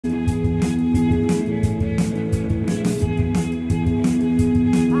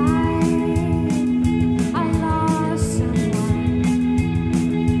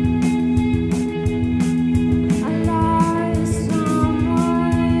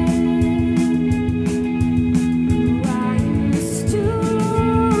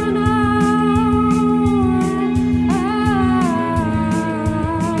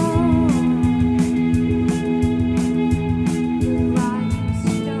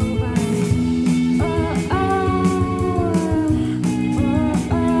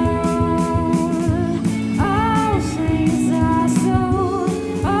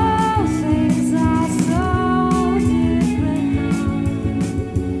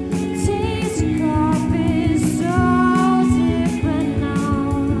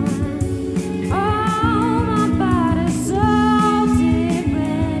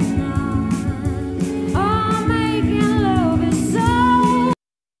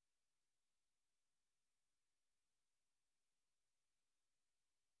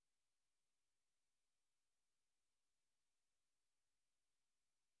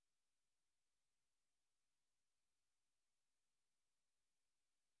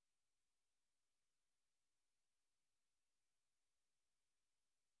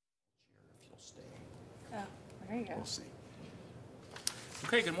stay. Oh, there you go. We'll see.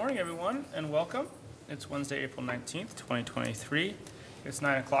 Okay, good morning, everyone, and welcome. It's Wednesday, April 19th, 2023. It's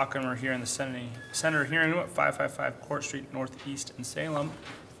 9 o'clock, and we're here in the Center hearing room at 555 Court Street Northeast in Salem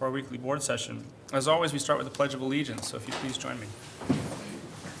for our weekly board session. As always, we start with the Pledge of Allegiance, so if you please join me.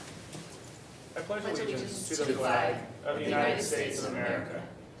 I pledge allegiance to the flag of the United States of America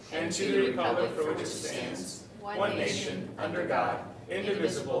and to the republic for which it stands, one nation, under God,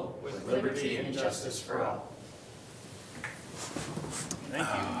 indivisible, with liberty and justice for all. Thank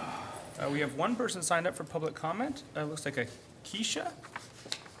you. We have one person signed up for public comment. Looks like a Keisha.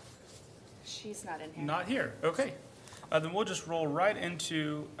 She's not in here. Not here. Okay. Then we'll just roll right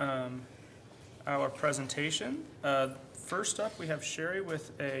into our presentation. First up, we have Sherry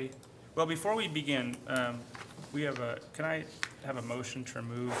with a. Well, before we begin, we have a. Can I have a motion to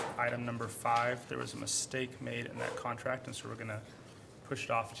remove item number 5? There was a mistake made in that contract, and so we're going to push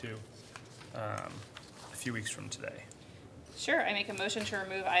it off to a few weeks from today. Sure, I make a motion to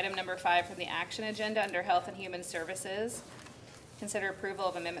remove item number 5 from the action agenda under Health and Human Services. Consider approval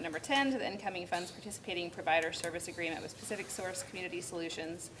of amendment number 10 to the incoming funds participating provider service agreement with Pacific Source Community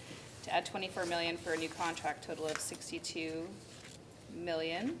Solutions to add $24 million for a new contract total of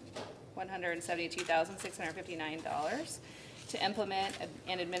 $62,172,659 to implement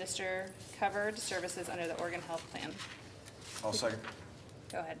and administer covered services under the Oregon Health Plan. I'll second.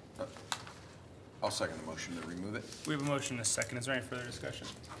 Go ahead. I'll second the motion to remove it. We have a motion and a second. Is there any further discussion?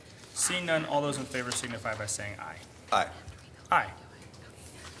 Seeing none, all those in favor signify by saying aye. Aye. Aye.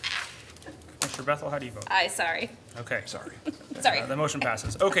 Mr. Bethel, how do you vote? Aye, sorry. Okay. Sorry. Sorry. The motion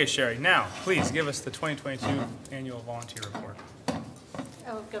passes. Okay, Sherry, now, please give us the 2022 annual volunteer report.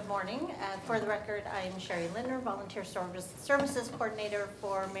 Oh, good morning. For the record, I am Sherry Lindner, Volunteer Services Coordinator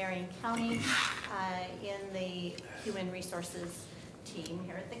for Marion County in the Human Resources team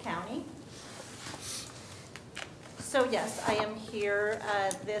here at the county. So yes, I am here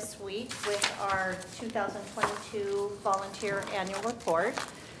this week with our 2022 Volunteer Annual Report.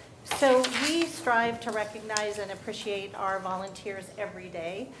 So we strive to recognize and appreciate our volunteers every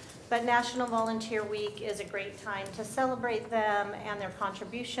day, but National Volunteer Week is a great time to celebrate them and their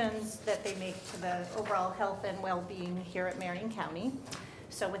contributions that they make to the overall health and well-being here at Marion County.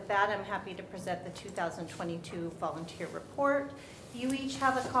 So with that, I'm happy to present the 2022 Volunteer Report. You each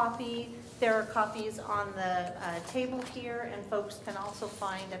have a copy. There are copies on the table here, and folks can also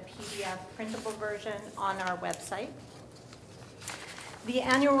find a PDF printable version on our website. The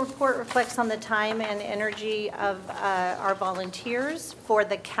annual report reflects on the time and energy of our volunteers for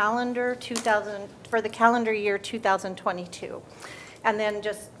the calendar year 2022. And then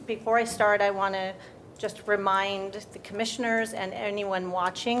just before I start, I want to just remind the commissioners and anyone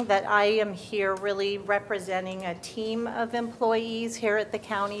watching that I am here really representing a team of employees here at the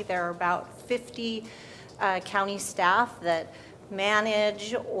county. There are about 50 county staff that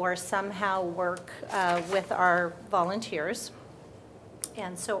manage or somehow work with our volunteers.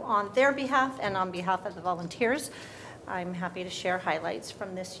 And so on their behalf and on behalf of the volunteers, I'm happy to share highlights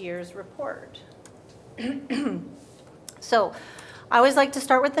from this year's report. So I always like to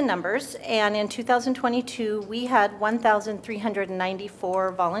start with the numbers, and in 2022, we had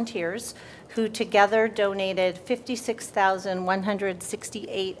 1,394 volunteers who together donated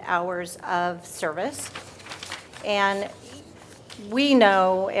 56,168 hours of service. And we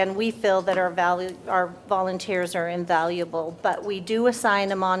know and we feel that our volunteers are invaluable, but we do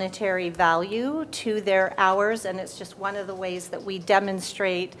assign a monetary value to their hours, and it's just one of the ways that we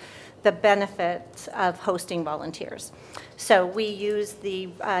demonstrate the benefits of hosting volunteers. So we use the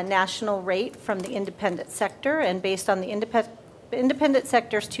national rate from the independent sector, and based on the independent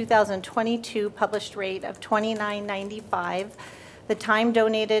sector's 2022 published rate of $29.95, the time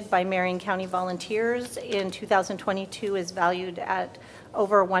donated by Marion County volunteers in 2022 is valued at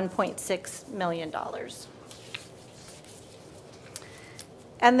over $1.6 million.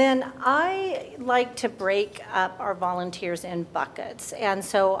 And then I like to break up our volunteers in buckets. And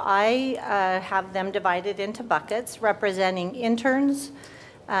so I have them divided into buckets representing interns,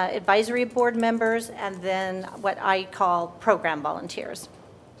 advisory board members, and then what I call program volunteers.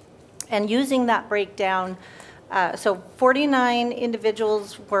 And using that breakdown, so 49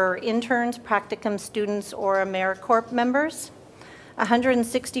 individuals were interns, practicum students, or AmeriCorps members.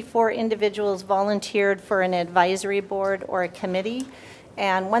 164 individuals volunteered for an advisory board or a committee,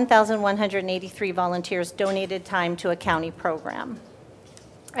 and 1,183 volunteers donated time to a county program.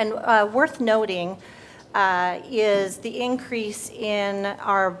 And worth noting is the increase in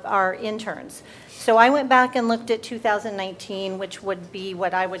our interns. So I went back and looked at 2019, which would be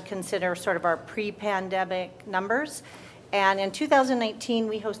what I would consider sort of our pre-pandemic numbers. And in 2019,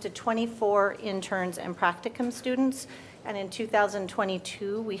 we hosted 24 interns and practicum students. And in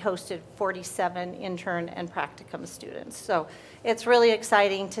 2022, we hosted 47 intern and practicum students. So it's really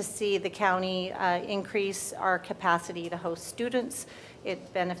exciting to see the county increase our capacity to host students.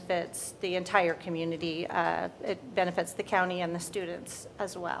 It benefits the entire community. It benefits the county and the students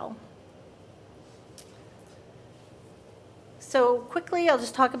as well. So quickly, I'll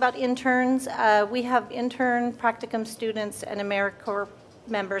just talk about interns. We have intern, practicum students, and AmeriCorps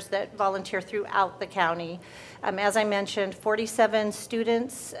members that volunteer throughout the county. As I mentioned, 47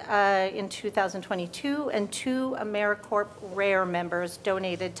 students in 2022, and 2 AmeriCorps Rare members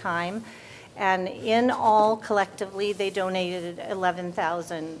donated time. And in all, collectively, they donated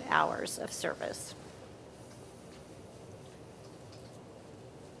 11,000 hours of service.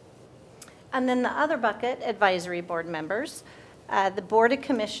 And then the other bucket, advisory board members. The Board of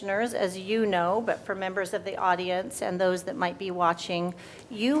Commissioners, as you know, but for members of the audience and those that might be watching,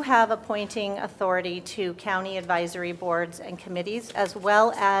 you have appointing authority to county advisory boards and committees, as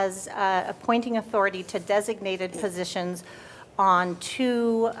well as appointing authority to designated positions on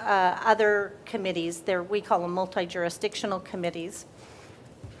 2 other committees. We call them multi-jurisdictional committees.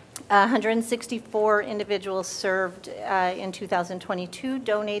 164 individuals served in 2022,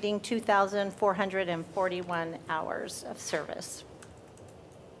 donating 2,441 hours of service.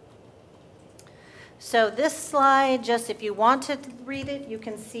 So this slide, just if you want to read it, you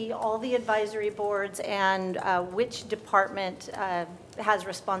can see all the advisory boards and which department has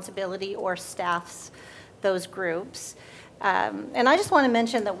responsibility or staffs those groups. And I just want to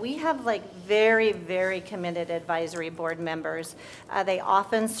mention that we have like very, very committed advisory board members. They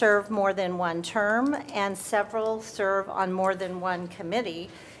often serve more than one term, and several serve on more than one committee.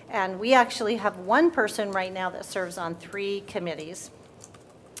 And we actually have one person right now that serves on 3 committees.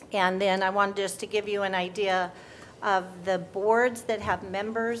 And then I wanted just to give you an idea of the boards that have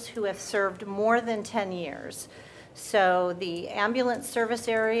members who have served more than 10 years. So the Ambulance Service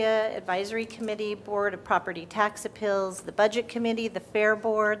Area Advisory Committee, Board of Property Tax Appeals, the Budget Committee, the Fair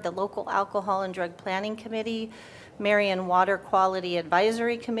Board, the Local Alcohol and Drug Planning Committee, Marion Water Quality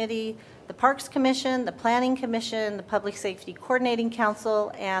Advisory Committee, the Parks Commission, the Planning Commission, the Public Safety Coordinating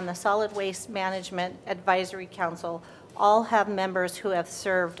Council, and the Solid Waste Management Advisory Council all have members who have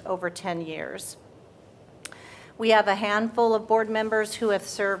served over 10 years. We have a handful of board members who have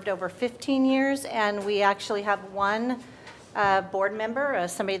served over 15 years, and we actually have one board member,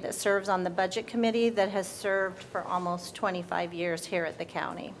 somebody that serves on the Budget Committee, that has served for almost 25 years here at the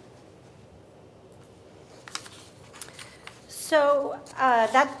county. So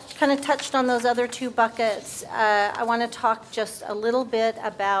that kind of touched on those other 2 buckets. I want to talk just a little bit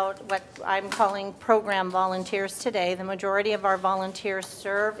about what I'm calling program volunteers today. The majority of our volunteers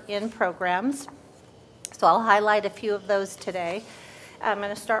serve in programs. So I'll highlight a few of those today. I'm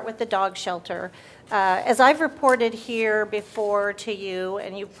going to start with the dog shelter. As I've reported here before to you,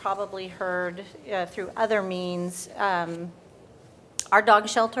 and you've probably heard through other means, our dog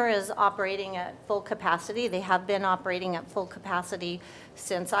shelter is operating at full capacity. They have been operating at full capacity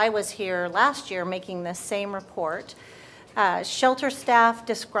since I was here last year making this same report. Shelter staff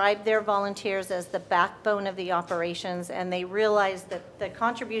described their volunteers as the backbone of the operations, and they realized that the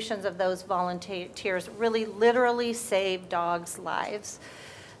contributions of those volunteers really literally save dogs' lives.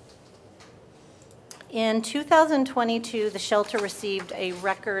 In 2022, the shelter received a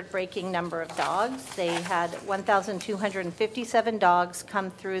record-breaking number of dogs. They had 1,257 dogs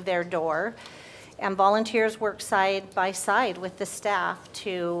come through their door, and volunteers work side by side with the staff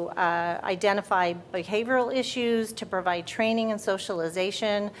to identify behavioral issues, to provide training and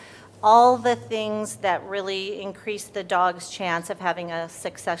socialization, all the things that really increase the dog's chance of having a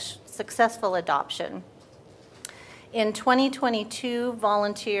successful adoption. In 2022,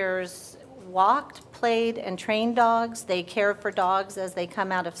 volunteers walked, played, and trained dogs. They care for dogs as they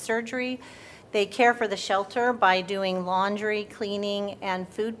come out of surgery. They care for the shelter by doing laundry, cleaning, and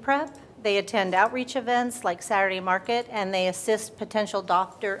food prep. They attend outreach events like Saturday Market, and they assist potential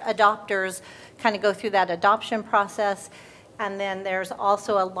adopters kind of go through that adoption process. And then there's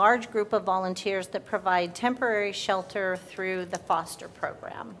also a large group of volunteers that provide temporary shelter through the foster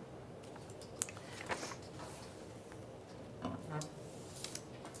program.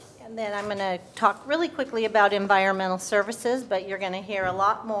 And then I'm going to talk really quickly about environmental services, but you're going to hear a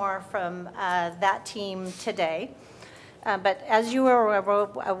lot more from that team today. But as you are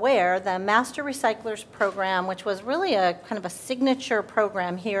aware, the Master Recyclers Program, which was really a kind of a signature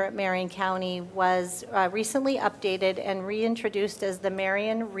program here at Marion County, was recently updated and reintroduced as the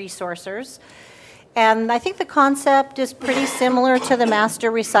Marion Resourcers. And I think the concept is pretty similar to the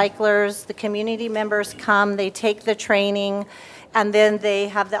master recyclers. The community members come, they take the training, and then they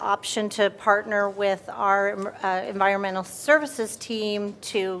have the option to partner with our environmental services team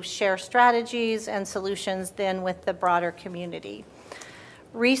to share strategies and solutions then with the broader community.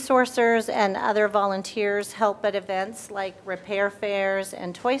 Resourcers and other volunteers help at events like repair fairs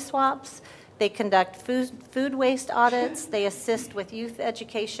and toy swaps. They conduct food waste audits, they assist with youth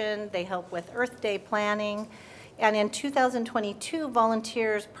education, they help with Earth Day planning. And in 2022,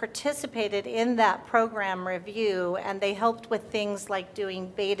 volunteers participated in that program review, and they helped with things like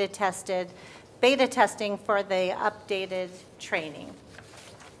doing beta testing for the updated training.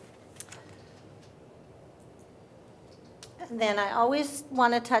 And then I always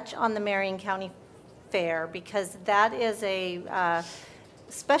want to touch on the Marion County Fair, because that is a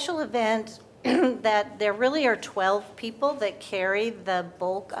special event that there really are 12 people that carry the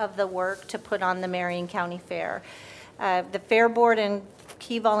bulk of the work to put on the Marion County Fair. The Fair Board and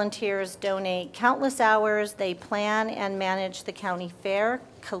key volunteers donate countless hours. They plan and manage the county fair.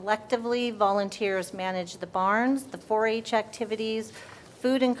 Collectively, volunteers manage the barns, the 4-H activities,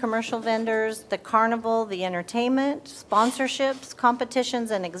 food and commercial vendors, the carnival, the entertainment, sponsorships, competitions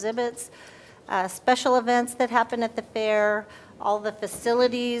and exhibits, special events that happen at the fair, all the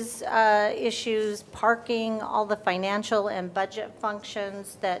facilities issues, parking, all the financial and budget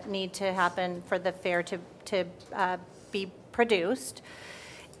functions that need to happen for the fair to be produced.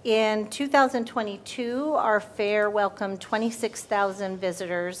 In 2022, our fair welcomed 26,000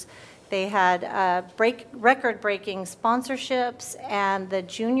 visitors. They had record-breaking sponsorships, and the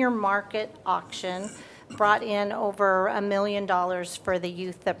junior market auction brought in over $1 million for the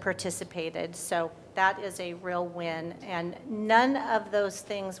youth that participated. So that is a real win, and none of those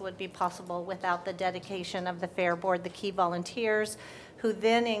things would be possible without the dedication of the Fair Board, the key volunteers, who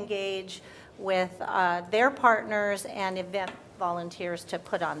then engage with their partners and event volunteers to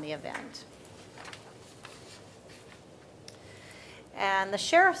put on the event. And the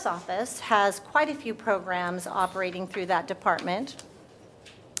Sheriff's Office has quite a few programs operating through that department.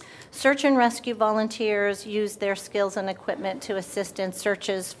 Search and rescue volunteers use their skills and equipment to assist in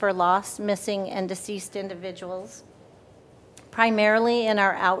searches for lost, missing, and deceased individuals, primarily in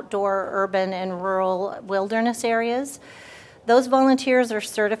our outdoor, urban, and rural wilderness areas. Those volunteers are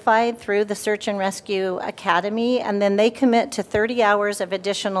certified through the Search and Rescue Academy, and then they commit to 30 hours of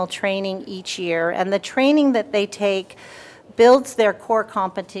additional training each year. And the training that they take builds their core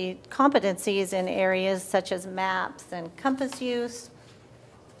competencies in areas such as maps and compass use,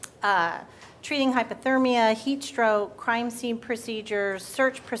 treating hypothermia, heat stroke, crime scene procedures,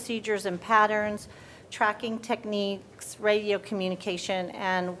 search procedures and patterns, tracking techniques, radio communication,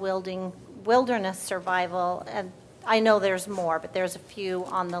 and wilderness survival. And I know there's more, but there's a few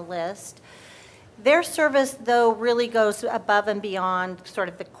on the list. Their service, though, really goes above and beyond sort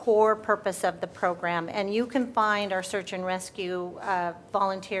of the core purpose of the program, and you can find our search and rescue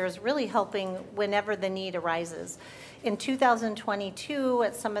volunteers really helping whenever the need arises. In 2022,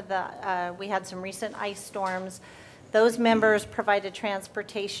 at some of the, we had some recent ice storms. Those members provided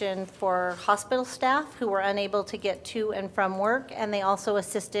transportation for hospital staff who were unable to get to and from work, and they also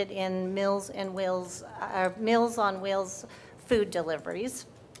assisted in Meals on Wheels food deliveries.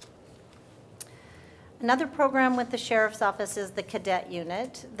 Another program with the Sheriff's Office is the Cadet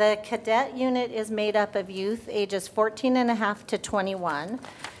Unit. The Cadet Unit is made up of youth ages 14 and a half to 21.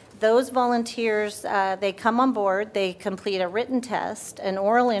 Those volunteers, they come on board, they complete a written test, an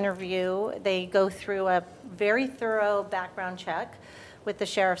oral interview, they go through a very thorough background check with the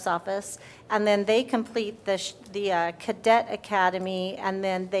Sheriff's Office, and then they complete the Cadet Academy, and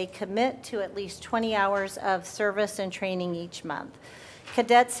then they commit to at least 20 hours of service and training each month.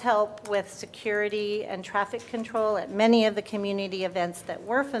 Cadets help with security and traffic control at many of the community events that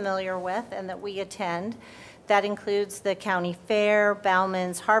we're familiar with and that we attend. That includes the County Fair,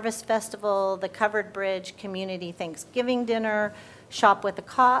 Bauman's Harvest Festival, the Covered Bridge Community Thanksgiving Dinner, Shop with a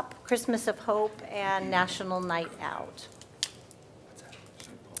Cop, Christmas of Hope, and National Night Out.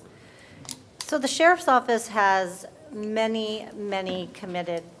 So the Sheriff's Office has many, many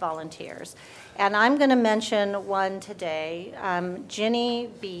committed volunteers. And I'm going to mention one today, Jenny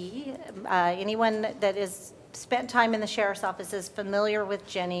B. Anyone that has spent time in the Sheriff's Office is familiar with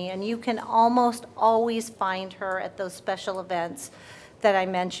Jenny, and you can almost always find her at those special events that I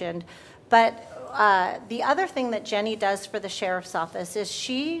mentioned. But the other thing that Jenny does for the Sheriff's Office is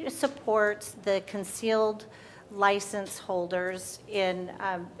she supports the concealed license holders in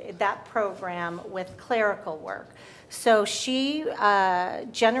that program with clerical work. So she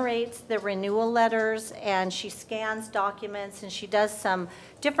generates the renewal letters, and she scans documents, and she does some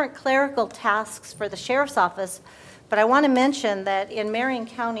different clerical tasks for the sheriff's office. But I want to mention that in Marion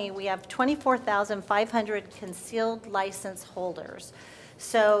County, we have 24,500 concealed license holders.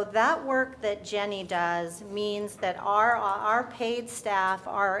 So that work that Jenny does means that our paid staff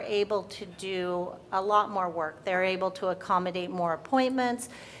are able to do a lot more work. They're able to accommodate more appointments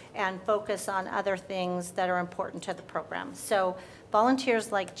and focus on other things that are important to the program. So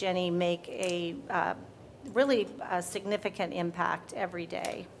volunteers like Jenny make a really significant impact every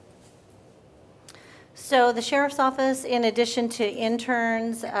day. So the Sheriff's Office, in addition to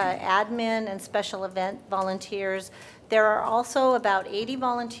interns, admin, and special event volunteers, there are also about 80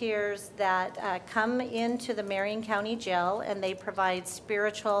 volunteers that come into the Marion County Jail, and they provide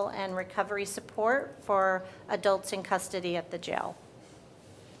spiritual and recovery support for adults in custody at the jail.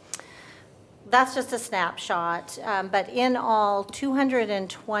 That's just a snapshot, but in all,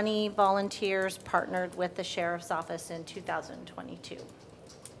 220 volunteers partnered with the Sheriff's Office in 2022.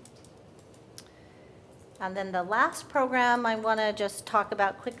 And then the last program I want to just talk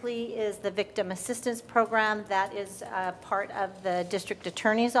about quickly is the Victim Assistance Program. That is part of the District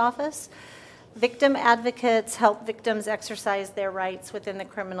Attorney's Office. Victim advocates help victims exercise their rights within the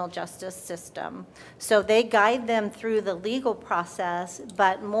criminal justice system. So they guide them through the legal process,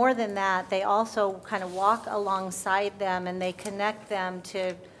 but more than that, they also kind of walk alongside them, and they connect them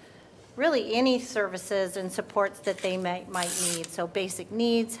to really any services and supports that they might need. So basic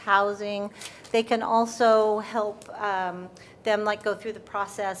needs, housing. They can also help them go through the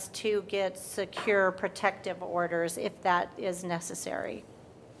process to get secure protective orders if that is necessary.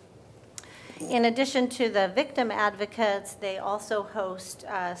 In addition to the victim advocates, they also host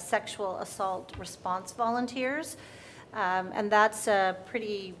sexual assault response volunteers. And that's a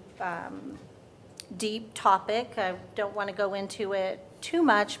pretty deep topic. I don't want to go into it too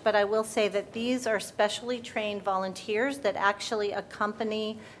much, but I will say that these are specially trained volunteers that actually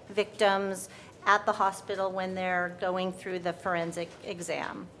accompany victims at the hospital when they're going through the forensic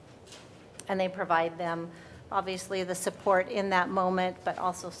exam. And they provide them, obviously, the support in that moment, but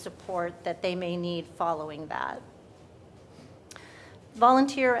also support that they may need following that.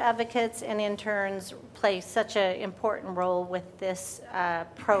 Volunteer advocates and interns play such an important role with this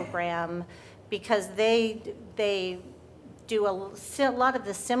program because they do a lot of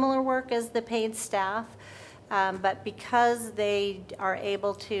the similar work as the paid staff, but because they are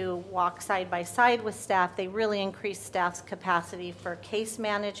able to walk side by side with staff, they really increase staff's capacity for case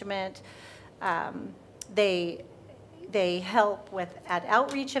management. They help at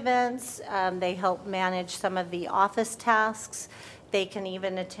outreach events. They help manage some of the office tasks. They can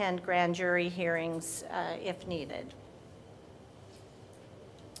even attend grand jury hearings if needed.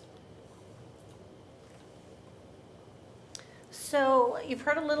 So you've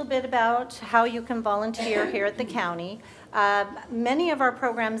heard a little bit about how you can volunteer here at the county. Many of our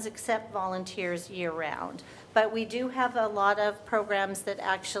programs accept volunteers year-round, but we do have a lot of programs that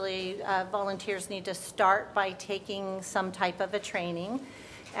actually volunteers need to start by taking some type of a training.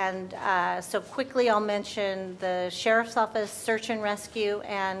 And so quickly I'll mention the Sheriff's Office Search and Rescue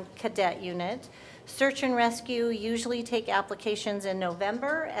and Cadet Unit. Search and Rescue usually take applications in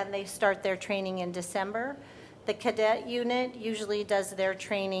November, and they start their training in December. The Cadet Unit usually does their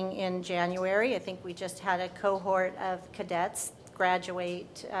training in January. I think we just had a cohort of cadets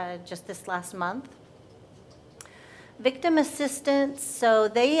graduate just this last month. Victim Assistance, so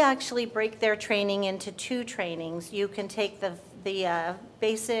they actually break their training into two trainings. You can take the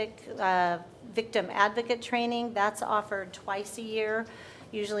basic victim advocate training. That's offered twice a year,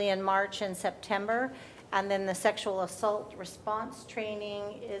 usually in March and September. And then the sexual assault response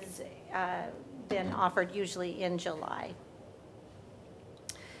training is been offered usually in July.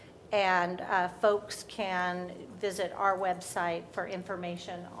 And folks can visit our website for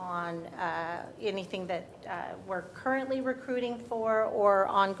information on anything that we're currently recruiting for or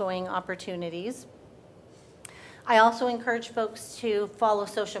ongoing opportunities. I also encourage folks to follow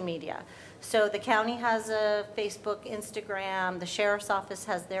social media. So the county has a Facebook, Instagram, the Sheriff's Office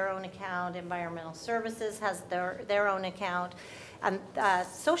has their own account, Environmental Services has their own account. And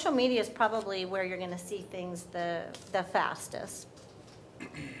social media is probably where you're going to see things the fastest.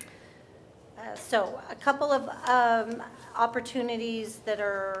 So a couple of opportunities that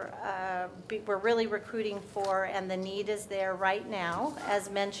we're really recruiting for, and the need is there right now. As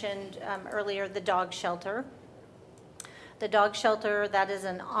mentioned earlier, the dog shelter. The dog shelter, that is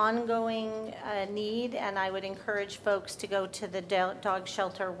an ongoing need, and I would encourage folks to go to the dog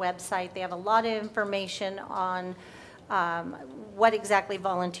shelter website. They have a lot of information on what exactly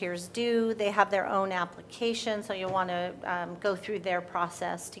volunteers do. They have their own application, so you'll want to go through their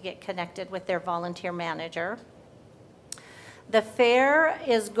process to get connected with their volunteer manager. The fair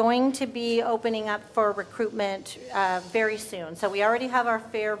is going to be opening up for recruitment very soon. So we already have our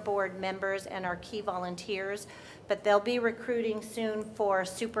fair board members and our key volunteers, but they'll be recruiting soon for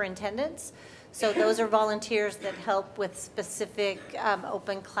superintendents. So those are volunteers that help with specific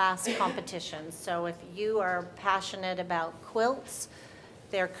open class competitions. So if you are passionate about quilts,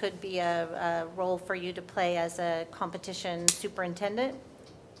 there could be a role for you to play as a competition superintendent.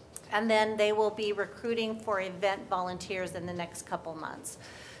 And then they will be recruiting for event volunteers in the next couple months.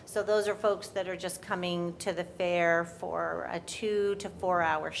 So those are folks that are just coming to the fair for a 2 to 4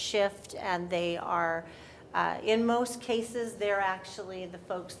 hour shift, and they are, in most cases, they're actually the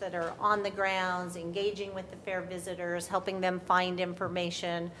folks that are on the grounds, engaging with the fair visitors, helping them find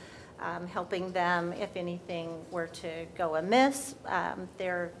information, helping them if anything were to go amiss.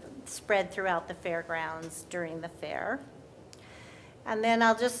 They're spread throughout the fairgrounds during the fair. And then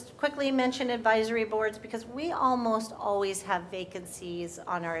I'll just quickly mention advisory boards, because we almost always have vacancies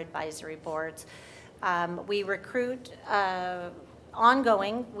on our advisory boards. We recruit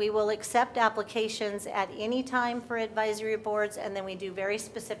ongoing. We will accept applications at any time for advisory boards, and then we do very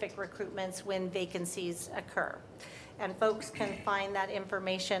specific recruitments when vacancies occur. And folks can find that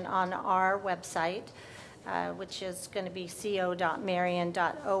information on our website, which is going to be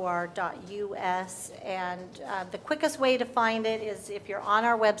co.marion.or.us. And the quickest way to find it is if you're on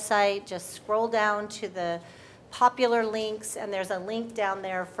our website, just scroll down to the popular links, and there's a link down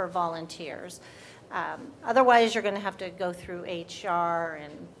there for volunteers. Otherwise, you're going to have to go through HR,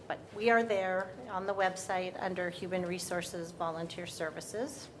 but we are there on the website under Human Resources Volunteer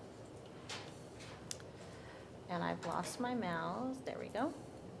Services. And I've lost my mouse. There we go.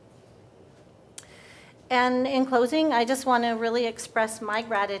 And in closing, I just want to really express my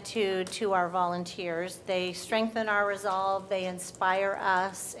gratitude to our volunteers. They strengthen our resolve, they inspire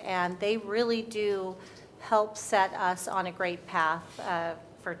us, and they really do help set us on a great path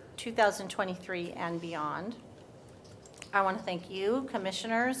for 2023 and beyond. I want to thank you,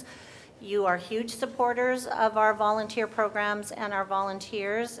 commissioners. You are huge supporters of our volunteer programs and our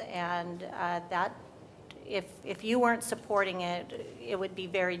volunteers, and that if you weren't supporting it, it would be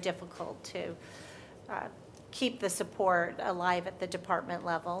very difficult to keep the support alive at the department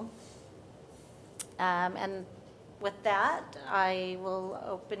level. And with that, I will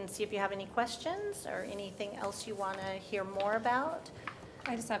open, see if you have any questions or anything else you want to hear more about.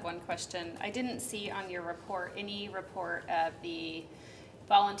 I just have one question. I didn't see on your report any report of the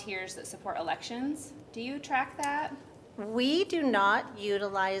volunteers that support elections. Do you track that? We do not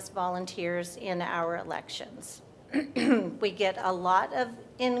utilize volunteers in our elections. We get a lot of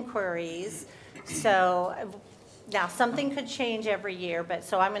inquiries. So now something could change every year, but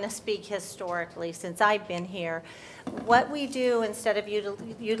so I'm going to speak historically since I've been here. What we do instead of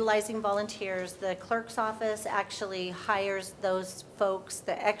utilizing volunteers, the clerk's office actually hires those folks,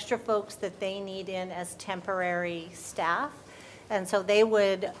 the extra folks that they need in as temporary staff. And so they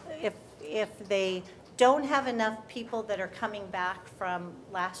would, if they don't have enough people that are coming back from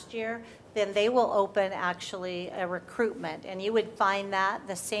last year, then they will open actually a recruitment. And you would find that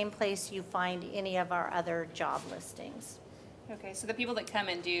the same place you find any of our other job listings. Okay, so the people that come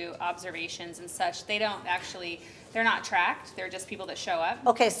and do observations and such, they're not tracked, they're just people that show up?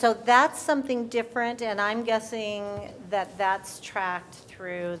 Okay, so that's something different, and I'm guessing that that's tracked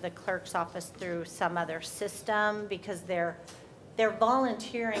through the clerk's office through some other system, because they're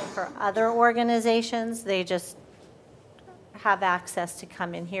volunteering for other organizations. They just have access to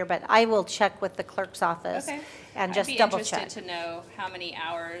come in here, but I will check with the clerk's office and just double check. I'd be interested to know how many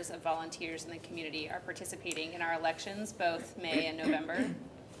hours of volunteers in the community are participating in our elections, both May and November,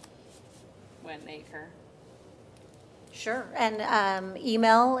 when they occur. Sure, and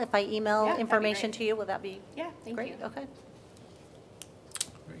email, if I email Yeah, that'd be information great. to you, will that be Yeah, thank great? you. Okay.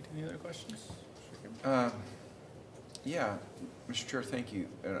 Great, any other questions? Yeah, Mr. Chair, thank you.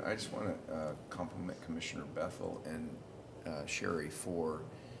 I just want to compliment Commissioner Bethel and Sherry for,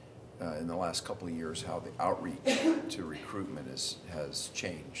 in the last couple of years, how the outreach to recruitment has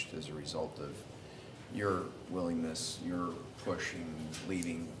changed as a result of your willingness, your pushing,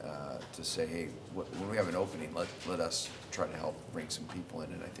 leading to say, hey, when we have an opening, let us try to help bring some people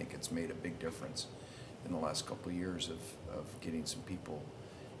in. And I think it's made a big difference in the last couple of years of getting some people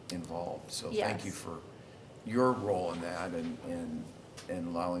involved. So Yes. thank you for your role in that and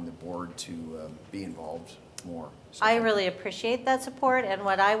allowing the board to be involved more. So I thank you. really appreciate that support, and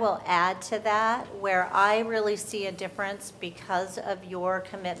what I will add to that, where I really see a difference because of your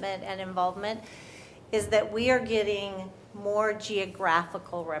commitment and involvement, is that we are getting more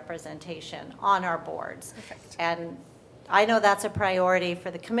geographical representation on our boards. Perfect. And I know that's a priority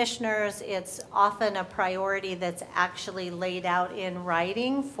for the commissioners. It's often a priority that's actually laid out in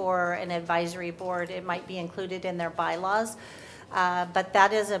writing for an advisory board. It might be included in their bylaws. But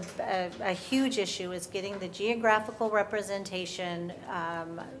that is a huge issue, is getting the geographical representation.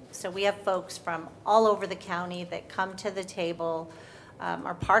 So we have folks from all over the county that come to the table,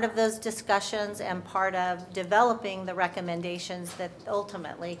 are part of those discussions and part of developing the recommendations that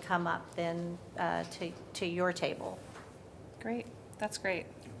ultimately come up then to your table. Great, that's great.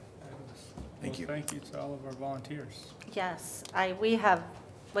 Thank you. Well, thank you to all of our volunteers. Yes, we have,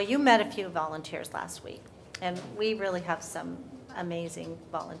 well, you met a few volunteers last week, and we really have some amazing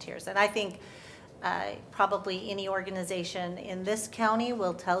volunteers. And I think probably any organization in this county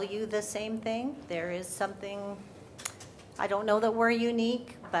will tell you the same thing. There is something, I don't know that we're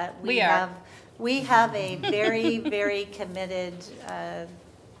unique, but we are. have a very, very committed,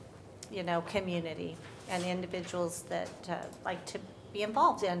 community and individuals that like to be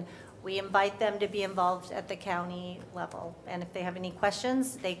involved. And we invite them to be involved at the county level. And if they have any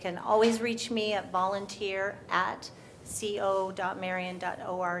questions, they can always reach me at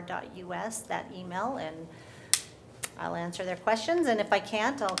volunteer@co.marion.or.us, that email, and I'll answer their questions. And if I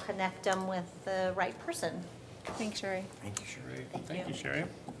can't, I'll connect them with the right person. Thanks, Sherry. Thank you, Sherry. Great, thank you. you, Sherry.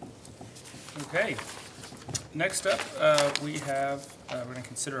 Okay, next up, we have, we're going to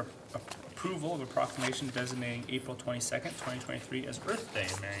consider approval of a proclamation designating April 22nd, 2023 as Earth Day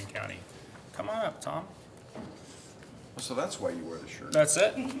in Marion County. Come on up, Tom. So that's why you wear the shirt. That's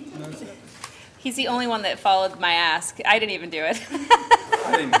it? That's it. He's the only one that followed my ask. I didn't even do it.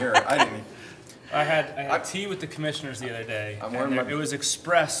 I didn't hear it. I had tea with the commissioners the other day, I'm wearing and my- it was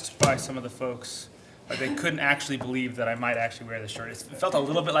expressed by some of the folks. Like they couldn't actually believe that I might actually wear the shirt. It felt a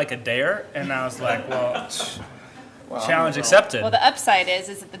little bit like a dare, and I was like, well, Well, challenge accepted. Well, the upside is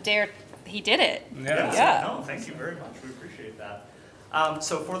that the dare, he did it. Yeah. Yeah. No, thank you very much. We appreciate that.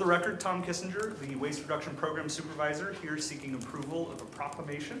 So for the record, Tom Kissinger, the Waste Reduction Program Supervisor, here seeking approval of a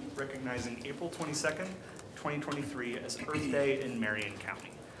proclamation recognizing April 22nd, 2023 as Earth Day in Marion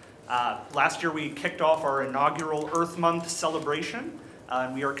County. Last year, we kicked off our inaugural Earth Month celebration,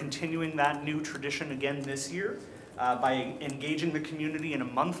 and we are continuing that new tradition again this year by engaging the community in a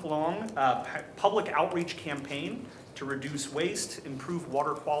month-long public outreach campaign to reduce waste, improve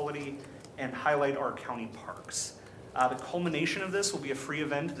water quality, and highlight our county parks. The culmination of this will be a free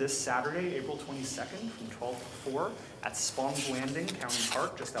event this Saturday, April 22nd, from 12 to 4 at Spong's Landing County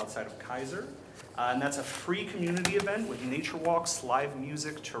Park, just outside of Kaiser. And that's a free community event with nature walks, live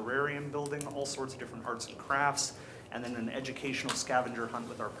music, terrarium building, all sorts of different arts and crafts, and then an educational scavenger hunt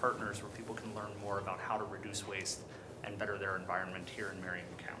with our partners where people can learn more about how to reduce waste and better their environment here in Marion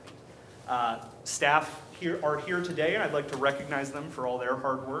County. Staff are here today, and I'd like to recognize them for all their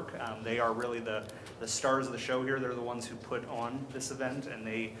hard work. They are really the stars of the show here. They're the ones who put on this event, and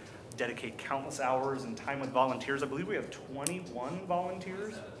they dedicate countless hours and time with volunteers. I believe we have 21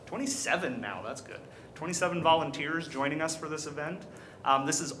 volunteers. 27 now, that's good. 27 volunteers joining us for this event.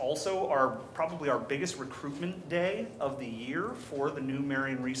 This is also probably our biggest recruitment day of the year for the new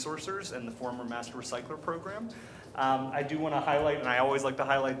Marion Resourcers and the former Master Recycler program. I do want to highlight, and I always like to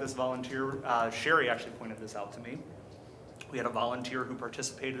highlight this volunteer. Sherry actually pointed this out to me. We had a volunteer who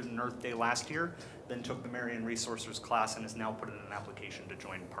participated in Earth Day last year, then took the Marion Resourcers class and has now put in an application to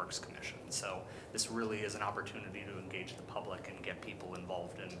join Parks Commission. So this really is an opportunity to engage the public and get people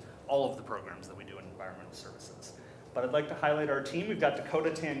involved in all of the programs that we do in environmental services. But I'd like to highlight our team. We've got Dakota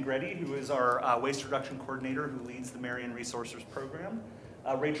Tangretti, who is our waste reduction coordinator who leads the Marion Resourcers program.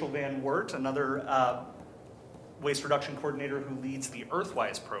 Rachel Van Wert, another waste reduction coordinator who leads the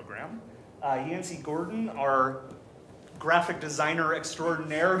Earthwise program. Yancy Gordon, our graphic designer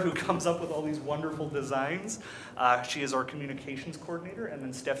extraordinaire who comes up with all these wonderful designs. She is our communications coordinator. And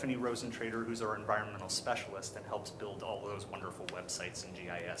then Stephanie Rosentrader, who's our environmental specialist and helps build all those wonderful websites and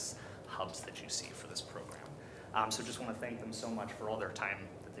GIS hubs that you see for this program. So just want to thank them so much for all their time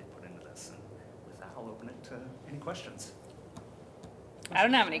that they put into this. And with that, I'll open it to any questions. I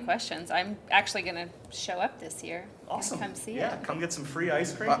don't have any questions. I'm actually going to show up this year. Awesome. Come see Yeah, it. come get some free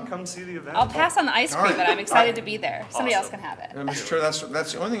ice cream and come see the event. I'll pass on the ice cream, but I'm excited to be there. Somebody else Awesome. can have it. Mr. Chair,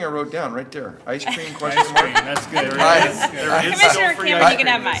 that's the only thing I wrote down right there. Ice cream, question Ice cream, mark. that's good. I- There is Commissioner still free Cameron, ice you can cream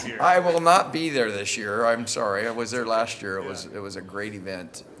have this mine. year. I will not be there this year. I'm sorry. I was there last year. It was a great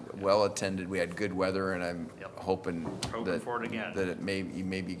event, well attended. We had good weather, and I'm Yep. hoping Hoping that for it again. that you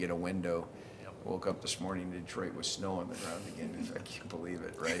maybe get a window. Yep. woke up this morning, Detroit was snow on the ground again, if I can believe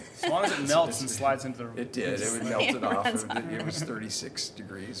it, right? As long as it melts and slides into the. It did, it melted off, it was 36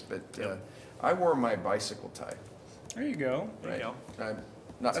 degrees, but I wore my bicycle tie, There you go. There you right? go. I'm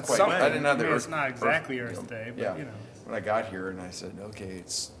not That's quite, something. I didn't know I the mean, Earth. it's not exactly you know, Earth Day, yeah. but you know. When I got here and I said, okay,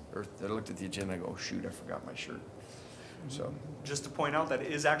 it's Earth, I looked at the agenda, I go, oh, shoot, I forgot my shirt. So, Just to point out, that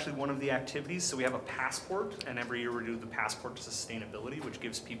is actually one of the activities. So we have a passport, and every year we do the passport to sustainability, which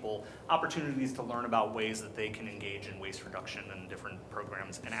gives people opportunities to learn about ways that they can engage in waste reduction and different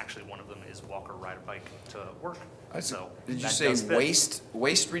programs. And actually, one of them is walk or ride a bike to work. So did you that say does fit.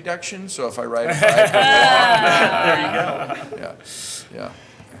 waste reduction? So if I ride a bike or walk? There you go. Yeah.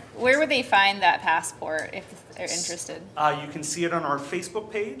 Where would they find that passport if they're interested? You can see it on our Facebook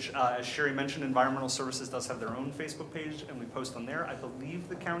page. As Sherry mentioned, Environmental Services does have their own Facebook page, and we post on there. I believe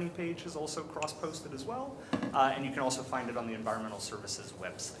the county page is also cross-posted as well. And you can also find it on the Environmental Services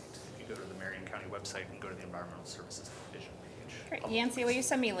website. If you go to the Marion County website and go to the Environmental Services Division page. Great. Yancy, will you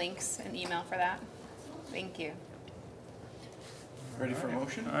send me links and email for that? Thank you. Ready for a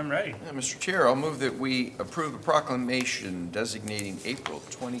motion? I'm ready. Yeah, Mr. Chair, I'll move that we approve a proclamation designating April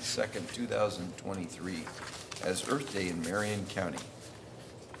 22nd, 2023 as Earth Day in Marion County.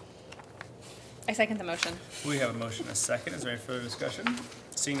 I second the motion. We have a motion and a second. Is there any further discussion?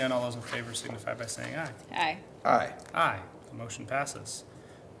 Seeing none, all those in favor signify by saying aye. Aye. Aye. Aye. The motion passes.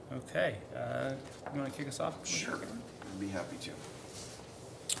 Okay, you want to kick us off? Sure. I'd be happy to.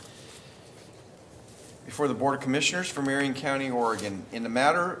 Before the Board of Commissioners for Marion County, Oregon, in the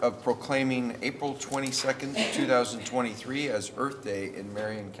matter of proclaiming April 22nd, 2023 as Earth Day in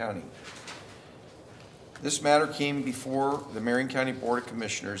Marion County. This matter came before the Marion County Board of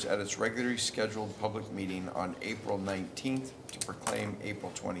Commissioners at its regularly scheduled public meeting on April 19th to proclaim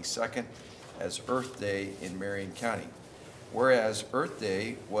April 22nd as Earth Day in Marion County. Whereas Earth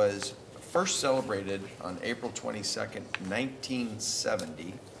Day was first celebrated on April 22nd, 1970.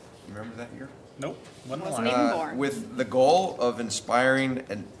 You remember that year? Nope, wasn't Wasn't alive. even born. With the goal of inspiring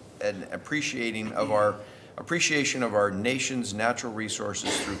and appreciation of our nation's natural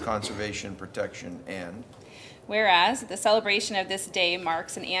resources through conservation, protection, and Whereas the celebration of this day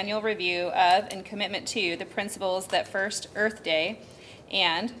marks an annual review of and commitment to the principles that first Earth Day,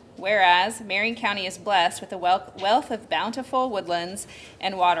 and whereas Marion County is blessed with a wealth of bountiful woodlands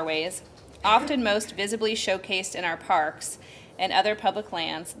and waterways, often most visibly showcased in our parks and other public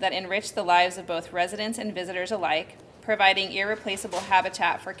lands that enrich the lives of both residents and visitors alike, providing irreplaceable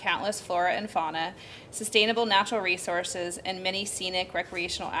habitat for countless flora and fauna, sustainable natural resources, and many scenic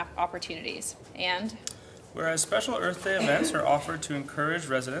recreational opportunities. And Whereas special Earth Day events are offered to encourage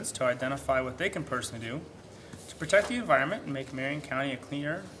residents to identify what they can personally do to protect the environment and make Marion County a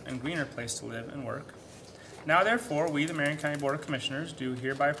cleaner and greener place to live and work. Now therefore, we, the Marion County Board of Commissioners, do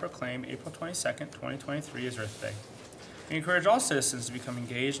hereby proclaim April 22nd, 2023 as Earth Day. We encourage all citizens to become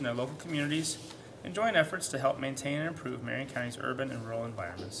engaged in their local communities and join efforts to help maintain and improve Marion County's urban and rural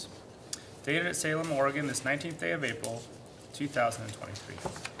environments. Dated at Salem, Oregon, this 19th day of April, 2023.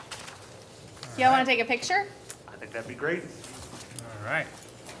 y'all want to take a picture? I think that'd be great. All right.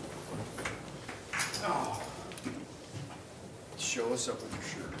 show us up with your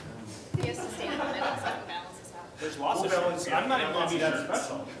shirt. He has to stand on it so he can balance us out. There's lots of shirts. I'm not even gonna be that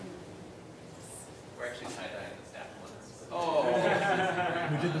special. We're actually tie-dyeing the staff ones. Oh.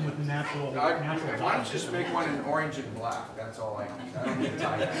 We did them with natural. Why don't you just make one in orange and black? That's all I need. I don't need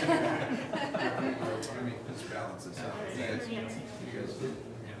tie dye. Let me just balance this out. You guys do?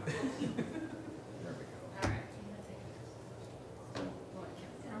 There we go.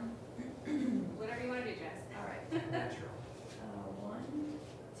 Whatever you want to do, Jess. All right. Natural. 1,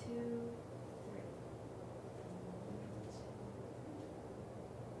 2, 3.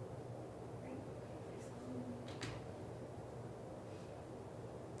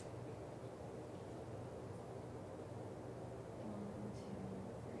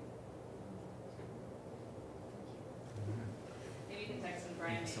 Maybe you can text him,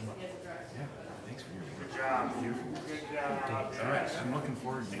 Brian. He has a direct. Thanks for your work. Good job. Good job. All right, I'm looking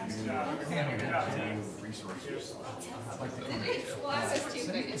forward to new resources. Well, I was too,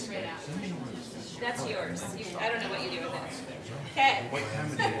 but I just ran out. That's yours. I don't know what you do with it. Okay. What time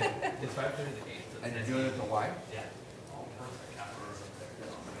of day? It's 5:30 to 8. And you're doing it the live? Yeah.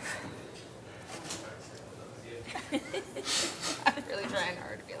 I'm really trying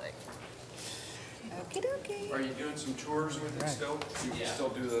hard to be like, okie dokie. Are you doing some tours with it still? You can Yeah. still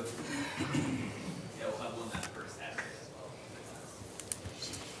do the, Yeah, we'll have one that first Saturday as well.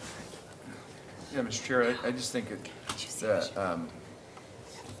 yeah, Mr. Chair, I just think that,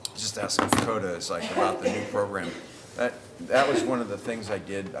 just asking Dakota is like about the new program. That was one of the things I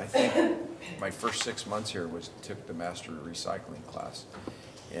did. I think my first 6 months here took the master recycling class.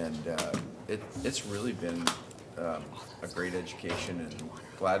 And it's really been a great education, and I'm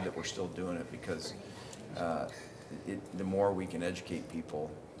glad that we're still doing it, because the more we can educate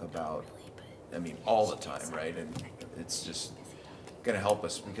people about, I mean, all the time, right? And it's just going to help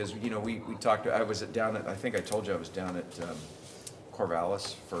us, because, you know, we talked, I think I told you I was down at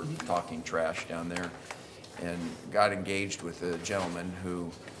Corvallis for talking trash down there, and got engaged with a gentleman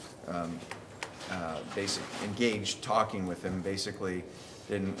who engaged talking with him, basically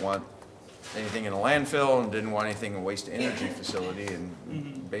didn't want anything in a landfill and didn't want anything in a waste to energy facility.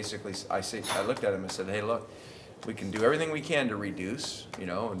 And basically I looked at him and said, hey, look, we can do everything we can to reduce, you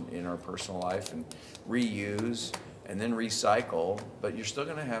know, in our personal life, and reuse and then recycle, but you're still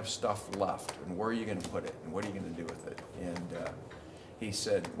gonna have stuff left, and where are you gonna put it, and what are you gonna do with it? And he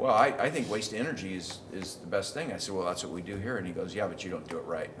said, well, I think waste to energy is the best thing. I said, well, that's what we do here. And he goes, yeah, but you don't do it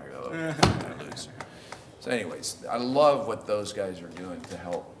right. And I go, oh, I lose. So anyways, I love what those guys are doing to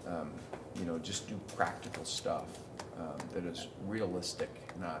help, you know, just do practical stuff that is realistic,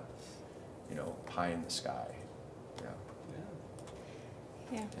 not, you know, pie in the sky.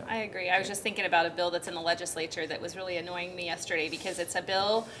 Yeah, I agree. I was just thinking about a bill that's in the legislature that was really annoying me yesterday, because it's a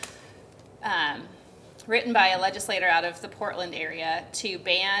bill written by a legislator out of the Portland area to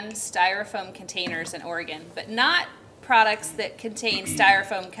ban styrofoam containers in Oregon, but not products that contain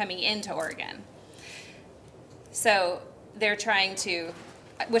styrofoam coming into Oregon. So they're trying to,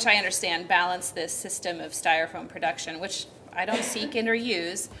 which I understand, balance this system of styrofoam production, which I don't seek and or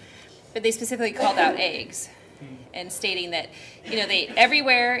use, but they specifically called out eggs, and stating that, you know,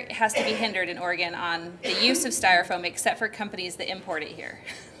 everywhere has to be hindered in Oregon on the use of styrofoam except for companies that import it here.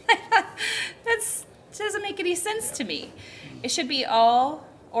 That doesn't make any sense to me. It should be all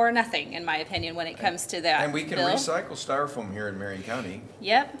or nothing, in my opinion, when it comes to that. And we can bill. recycle styrofoam here in Marion County.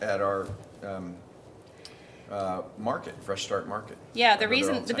 Yep. At our market, Fresh Start Market. Yeah, I go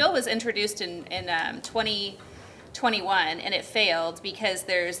there all the time. bill was introduced in 2021, and it failed because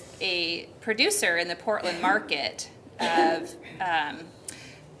there's a producer in the Portland market of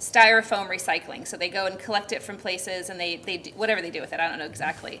styrofoam recycling. So they go and collect it from places, and they do whatever they do with it. I don't know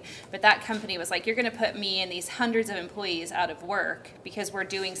exactly. But that company was like, you're going to put me and these hundreds of employees out of work because we're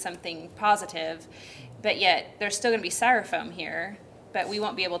doing something positive, but yet there's still going to be styrofoam here, but we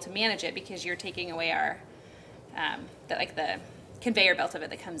won't be able to manage it because you're taking away our, the conveyor belt of it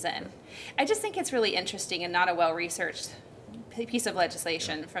that comes in. I just think it's really interesting and not a well-researched piece of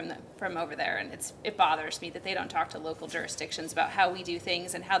legislation from over there, and it bothers me that they don't talk to local jurisdictions about how we do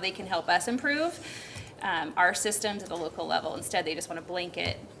things and how they can help us improve our systems at the local level. Instead, they just want to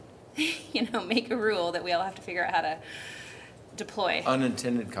blanket, you know, make a rule that we all have to figure out how to deploy.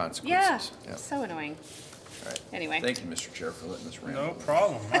 Unintended Yeah, consequences. so annoying. All right. Anyway. Thank you, Mr. Chair, for letting us ramble. No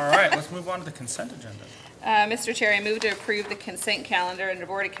problem. All right, let's move on to the consent agenda. Mr. Chair, I move to approve the consent calendar under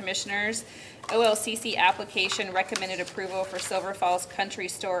Board of Commissioners. OLCC application recommended approval for Silver Falls Country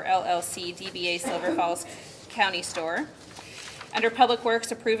Store LLC, DBA Silver Falls County Store. Under Public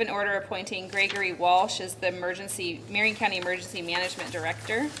Works, approve an order appointing Gregory Walsh as the Marion County Emergency Management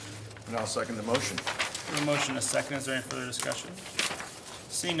Director. And I'll second the motion. We have a motion and a second. Is there any further discussion?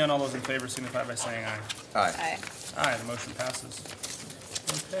 Seeing none, all those in favor signify by saying aye. Aye. Aye. Aye, the motion passes.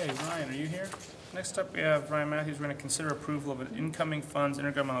 Okay, Ryan, are you here? Next up, we have Ryan Matthews. We're going to consider approval of an incoming funds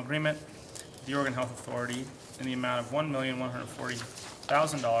intergovernmental agreement with the Oregon Health Authority in the amount of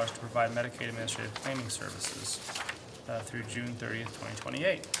 $1,140,000 to provide Medicaid administrative claiming services through June 30th,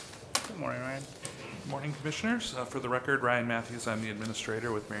 2028. Good morning, Ryan. Good morning, Commissioners. For the record, Ryan Matthews, I'm the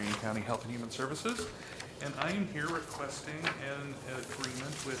Administrator with Marion County Health and Human Services, and I am here requesting an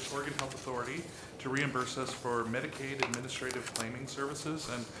agreement with Oregon Health Authority to reimburse us for Medicaid administrative claiming services,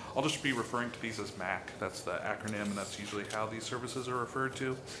 and I'll just be referring to these as MAC. That's the acronym, and that's usually how these services are referred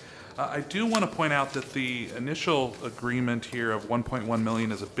to. I do want to point out that the initial agreement here of $1.1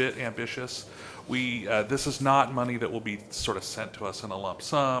 million is a bit ambitious. This is not money that will be sort of sent to us in a lump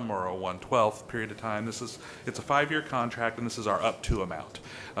sum or a 1/12 period of time. It's a 5-year contract, and this is our up to amount.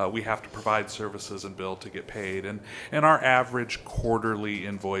 We have to provide services and bill to get paid, and our average quarterly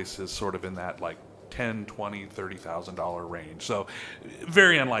invoice is sort of in that like $10,000, $20,000, $30,000 range. So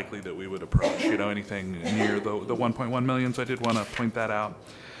very unlikely that we would approach anything near the 1.1 million. So I did want to point that out.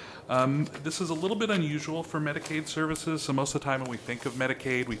 This is a little bit unusual for Medicaid services. So most of the time when we think of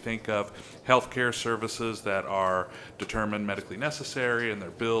Medicaid, we think of healthcare services that are determined medically necessary and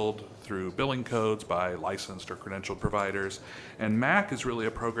they're billed through billing codes by licensed or credentialed providers. And MAC is really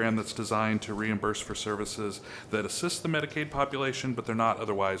a program that's designed to reimburse for services that assist the Medicaid population, but they're not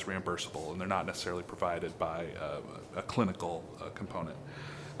otherwise reimbursable and they're not necessarily provided by a clinical component.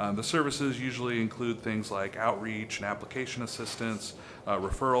 The services usually include things like outreach and application assistance,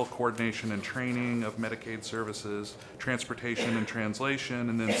 referral, coordination, and training of Medicaid services, transportation and translation,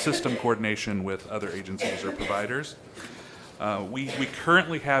 and then system coordination with other agencies or providers. We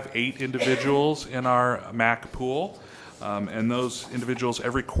currently have 8 individuals in our MAC pool. And those individuals,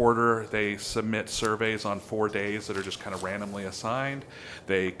 every quarter, they submit surveys on 4 days that are just kind of randomly assigned.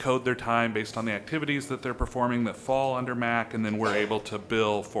 They code their time based on the activities that they're performing that fall under MAC, and then we're able to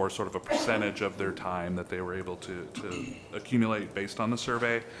bill for sort of a percentage of their time that they were able to accumulate based on the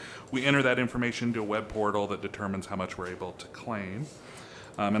survey. We enter that information into a web portal that determines how much we're able to claim.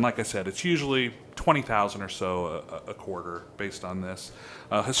 And like I said, it's usually 20,000 or so a quarter based on this.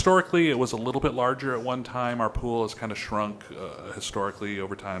 Historically, it was a little bit larger at one time. Our pool has kind of shrunk historically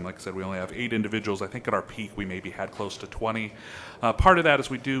over time. Like I said, we only have 8 individuals. I think at our peak, we maybe had close to 20. Part of that is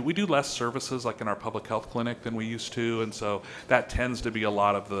we do less services like in our public health clinic than we used to. And so that tends to be a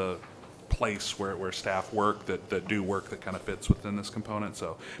lot of the place where staff work that do work that kind of fits within this component.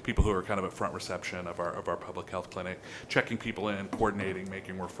 So people who are kind of at front reception of our public health clinic, checking people in, coordinating,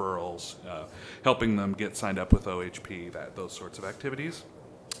 making referrals, helping them get signed up with OHP, those sorts of activities.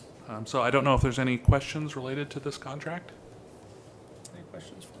 So I don't know if there's any questions related to this contract. Any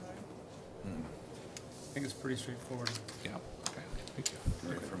questions for Ryan? I think it's pretty straightforward. Yeah. Okay. Thank you.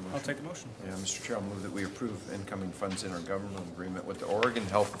 Ready for a motion? I'll take the motion. Yeah, Mr. Chair, I'll move that we approve incoming funds intergovernmental agreement with the Oregon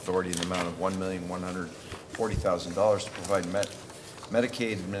Health Authority in the amount of $1,140,000 to provide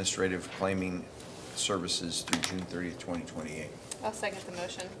Medicaid administrative claiming services through June 30th, 2028. I'll second the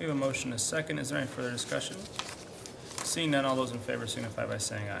motion. We have a motion, a second. Is there any further discussion? Seeing none, all those in favor signify by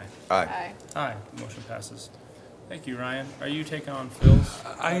saying aye. Aye. Aye. The motion passes. Thank you, Ryan. Are you taking on Phil's?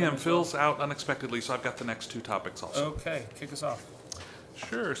 I am. Phil's out unexpectedly, so I've got the next 2 topics also. Okay, kick us off.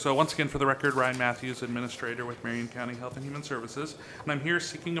 Sure. So once again, for the record, Ryan Matthews, Administrator with Marion County Health and Human Services, and I'm here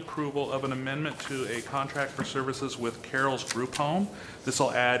seeking approval of an amendment to a contract for services with Carroll's Group Home. This will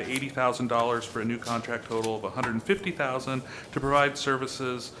add $80,000 for a new contract total of $150,000 to provide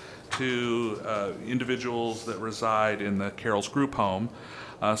services to individuals that reside in the Carroll's Group Home.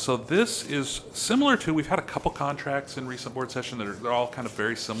 So this is similar to, we've had a couple contracts in recent board session that they're all kind of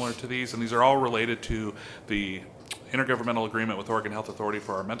very similar to these, and these are all related to the intergovernmental agreement with Oregon Health Authority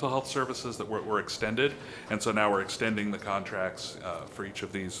for our mental health services that were extended, and so now we're extending the contracts for each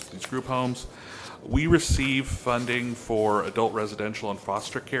of these group homes. We receive funding for adult residential and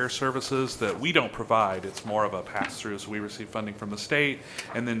foster care services that we don't provide. It's more of a pass-through, so we receive funding from the state,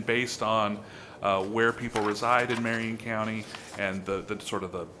 and then based on where people reside in Marion County and the sort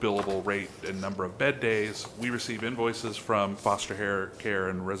of the billable rate and number of bed days, we receive invoices from foster care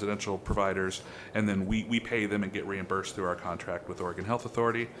and residential providers, and then we pay them and get reimbursed through our contract with Oregon Health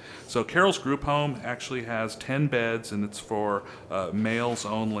Authority. So Carroll's Group Home actually has 10 beds, and it's for males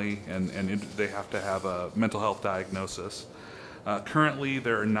only, and they have to have a mental health diagnosis. Currently,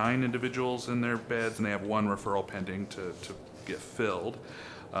 there are 9 individuals in their beds, and they have 1 referral pending to get filled.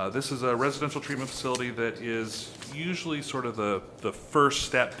 This is a residential treatment facility that is usually sort of the first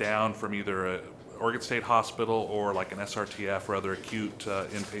step down from either a Oregon State Hospital or like an SRTF or other acute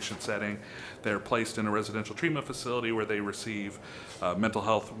inpatient setting. They're placed in a residential treatment facility where they receive mental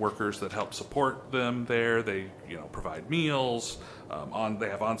health workers that help support them there. They provide meals. They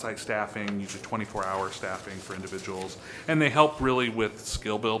have on-site staffing, usually 24-hour staffing for individuals, and they help really with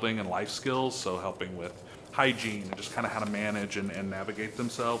skill building and life skills, so helping with hygiene and just kind of how to manage and navigate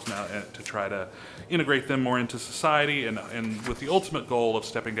themselves now to try to integrate them more into society and with the ultimate goal of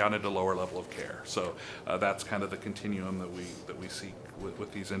stepping down into lower level of care. So that's kind of the continuum that we seek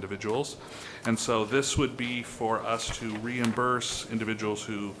with these individuals. And so this would be for us to reimburse individuals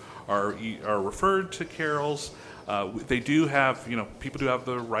who are referred to Carroll's. They do have, people do have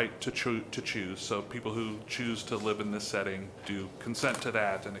the right to choose. So people who choose to live in this setting do consent to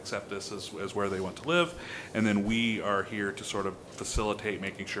that and accept this as where they want to live. And then we are here to sort of facilitate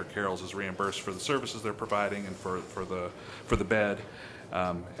making sure Carroll's is reimbursed for the services they're providing and for the bed.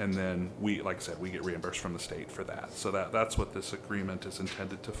 And then like I said, we get reimbursed from the state for that. So that's what this agreement is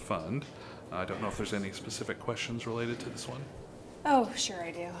intended to fund. I don't know if there's any specific questions related to this one. Oh, sure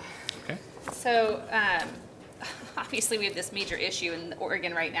I do. Okay. So, obviously we have this major issue in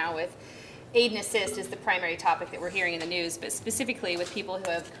Oregon right now with aid and assist is the primary topic that we're hearing in the news, but specifically with people who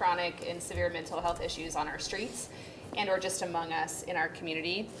have chronic and severe mental health issues on our streets and or just among us in our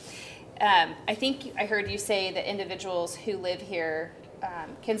community. I think I heard you say that individuals who live here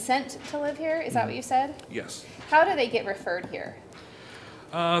consent to live here. Is that what you said? Yes. How do they get referred here?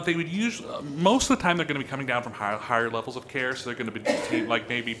 They would usually, most of the time they're going to be coming down from higher levels of care, so they're going to be detained, like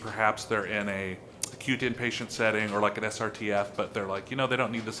maybe perhaps they're in a acute inpatient setting or like an SRTF, but they're like, they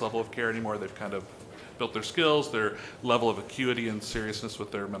don't need this level of care anymore. They've kind of built their skills, their level of acuity and seriousness with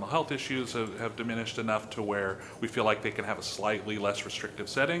their mental health issues have diminished enough to where we feel like they can have a slightly less restrictive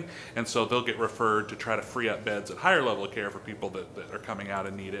setting, and so they'll get referred to try to free up beds at higher level of care for people that are coming out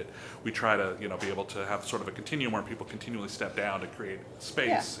and need it. We try to be able to have sort of a continuum where people continually step down to create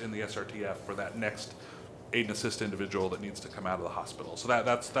space in the SRTF for that next aid and assist individual that needs to come out of the hospital. So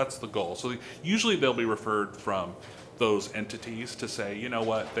that's the goal. So usually they'll be referred from those entities to say, you know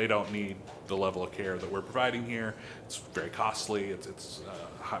what, they don't need the level of care that we're providing here. It's very costly, it's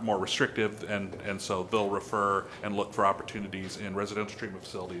more restrictive, and so they'll refer and look for opportunities in residential treatment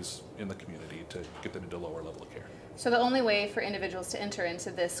facilities in the community to get them into lower level of care. So the only way for individuals to enter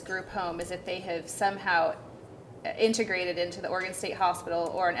into this group home is if they have somehow integrated into the Oregon State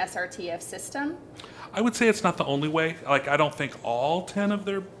Hospital or an SRTF system? I would say it's not the only way. Like, I don't think all 10 of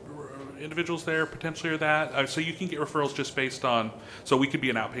their individuals there potentially are that. So you can get referrals just based on, so we could be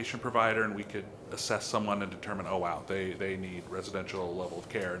an outpatient provider and we could assess someone and determine, oh wow, they need residential level of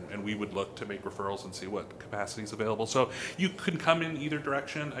care, and we would look to make referrals and see what capacity is available. So you can come in either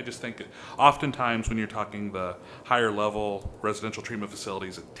direction. I just think oftentimes when you're talking the higher level residential treatment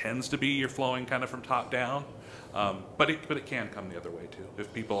facilities, it tends to be you're flowing kind of from top down. But it can come the other way too.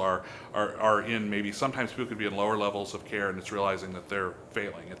 If people are in, maybe sometimes people could be in lower levels of care and it's realizing that they're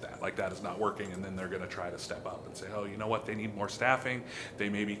failing at that, like that is not working, and then they're going to try to step up and say, oh, you know what, they need more staffing. They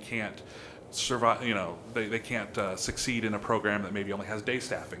maybe can't survive, they can't succeed in a program that maybe only has day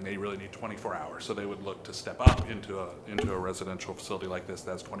staffing. They really need 24 hours. So they would look to step up into a residential facility like this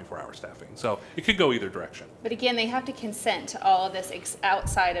that's 24-hour staffing. So it could go either direction. But again, they have to consent to all of this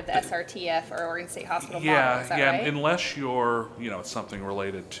outside of the SRTF or Oregon State Hospital model, is that right? Unless you're, it's something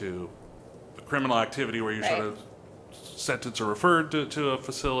related to a criminal activity where you're sort of sentenced or referred to a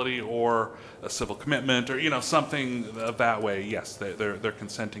facility, or a civil commitment, or something of that way. Yes, they're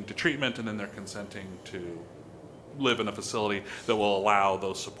consenting to treatment, and then they're consenting to live in a facility that will allow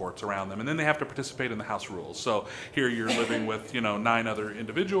those supports around them, and then they have to participate in the house rules. So here you're living with 9 other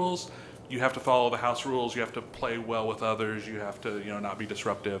individuals. You have to follow the house rules. You have to play well with others. You have to not be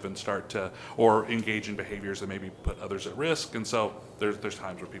disruptive and start to or engage in behaviors that maybe put others at risk. And so there's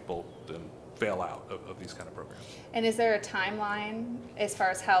times where people then fail out of these kind of programs. And is there a timeline as far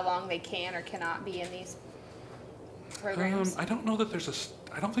as how long they can or cannot be in these programs? I don't know that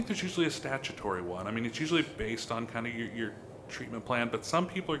I don't think there's usually a statutory one. I mean, it's usually based on kind of your treatment plan, but some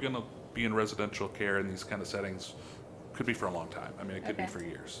people are going to be in residential care in these kind of settings. Could be for a long time. I mean, it could be for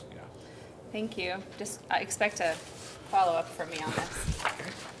years. Yeah. Thank you. I expect a follow-up from me on this. Okay.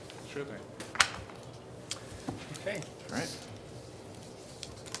 Sure thing. Okay. All right.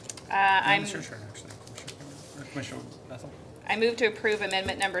 It's your turn, actually, Commissioner Bethel. I move to approve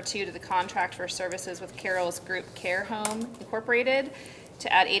amendment number 2 to the contract for services with Carroll's Group Care Home Incorporated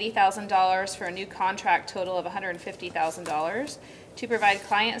to add $80,000 for a new contract total of $150,000 to provide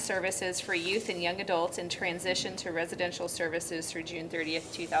client services for youth and young adults in transition to residential services through June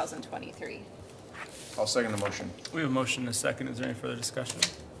 30th, 2023. I'll second the motion. We have a motion and a second. Is there any further discussion?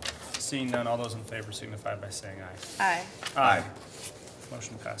 Seeing none, all those in favor signify by saying aye. Aye. Aye.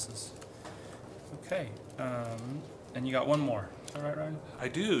 Motion passes. Okay, and you got one more. All right, Ryan? I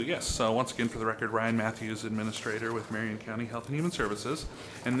do, yes. So once again, for the record, Ryan Matthews, Administrator with Marion County Health and Human Services.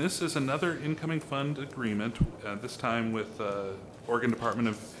 And this is another incoming fund agreement, this time with Oregon Department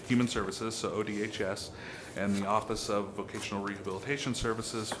of Human Services, so ODHS, and the Office of Vocational Rehabilitation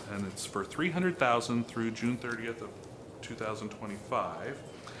Services, and it's for $300,000 through June 30th of 2025.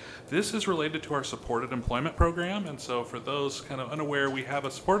 This is related to our supported employment program, and so for those kind of unaware, we have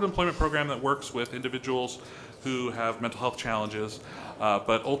a supported employment program that works with individuals who have mental health challenges,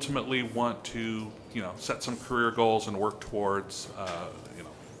 but ultimately want to, set some career goals and work towards,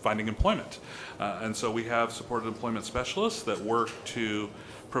 finding employment. And so we have supported employment specialists that work to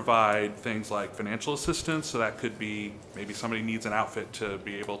provide things like financial assistance. So that could be maybe somebody needs an outfit to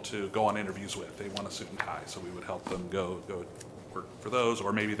be able to go on interviews with. They want a suit and tie, so we would help them go work for those,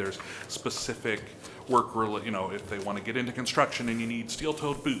 or maybe there's specific work, if they want to get into construction and you need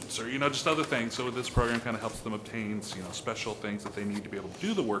steel-toed boots, or just other things. So this program kind of helps them obtain special things that they need to be able to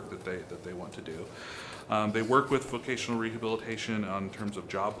do the work that they want to do. They work with vocational rehabilitation on terms of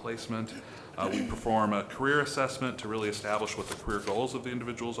job placement. We perform a career assessment to really establish what the career goals of the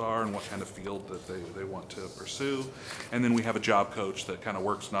individuals are and what kind of field that they want to pursue. And then we have a job coach that kind of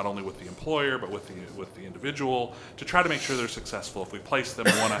works not only with the employer but with the individual to try to make sure they're successful. If we place them,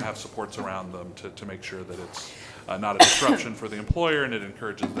 we want to have supports around them to make sure that it's not a disruption for the employer, and it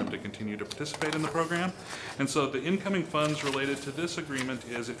encourages them to continue to participate in the program. And so the incoming funds related to this agreement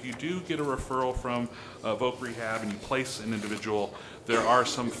is if you do get a referral from Voc Rehab and you place an individual, there are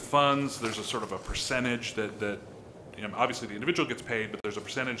some funds, there's a sort of a percentage that you know, obviously the individual gets paid, but there's a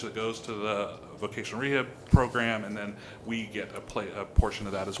percentage that goes to the vocational rehab program, and then we get a portion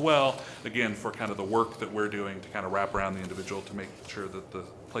of that as well, again, for kind of the work that we're doing to kind of wrap around the individual to make sure that the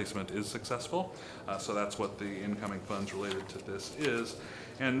placement is successful. So that's what the incoming funds related to this is.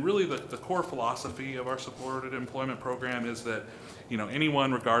 And really the core philosophy of our supported employment program is that, you know,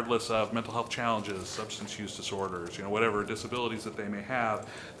 anyone regardless of mental health challenges, substance use disorders, you know, whatever disabilities that they may have,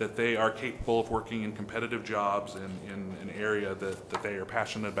 that they are capable of working in competitive jobs in an area that they are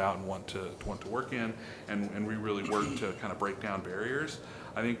passionate about and want to work in, and we really work to kind of break down barriers.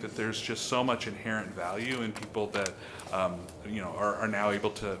 I think that there's just so much inherent value in people that you know, are now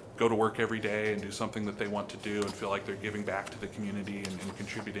able to go to work every day and do something that they want to do and feel like they're giving back to the community and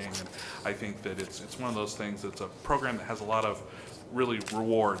contributing. And I think that it's one of those things that's a program that has a lot of really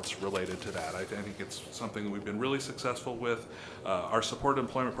rewards related to that. I think it's something that we've been really successful with. Our supported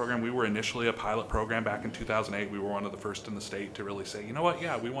employment program, we were initially a pilot program back in 2008. We were one of the first in the state to really say, you know what,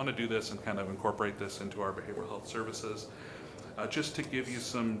 yeah, we want to do this and kind of incorporate this into our behavioral health services. Just to give you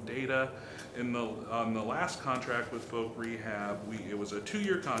some data, on the last contract with Voc Rehab, it was a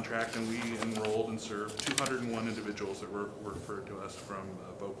 2-year contract, and we enrolled and served 201 individuals that were referred to us from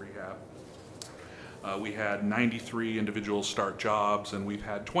Voc Rehab. We had 93 individuals start jobs, and we've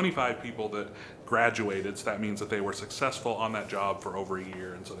had 25 people that graduated, so that means that they were successful on that job for over a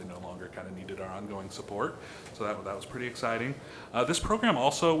year, and so they no longer kind of needed our ongoing support. So that was pretty exciting. This program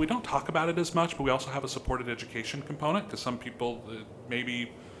also, we don't talk about it as much, but we also have a supported education component, because some people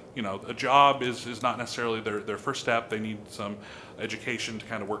maybe, you know, a job is not necessarily their first step. They need some education to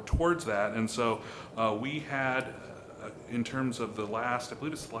kind of work towards that. And so we had, in terms of the last, I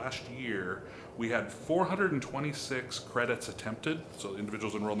believe it's the last year, we had 426 credits attempted. So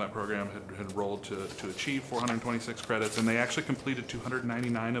individuals enrolled in that program had enrolled to achieve 426 credits, and they actually completed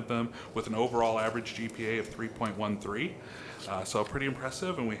 299 of them with an overall average GPA of 3.13. So pretty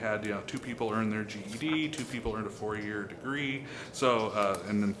impressive. And we had, you know, 2 people earn their GED, 2 people earned a 4-year degree. So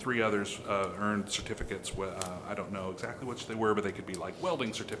and then 3 others earned certificates. I don't know exactly which they were, but they could be like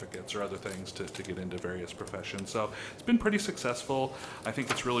welding certificates or other things to get into various professions. So it's been pretty successful. I think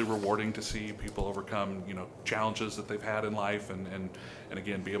it's really rewarding to see people overcome, you know, challenges that they've had in life, and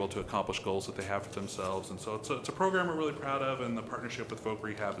again be able to accomplish goals that they have for themselves. And so it's a program we're really proud of, and the partnership with Voc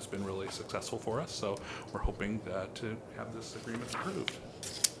Rehab has been really successful for us. So we're hoping to have this agreement approved.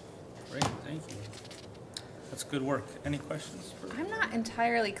 Great, thank you. That's good work. Any questions? I'm not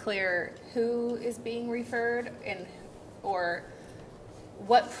entirely clear who is being referred or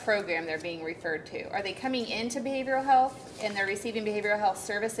what program they're being referred to. Are they coming into behavioral health and they're receiving behavioral health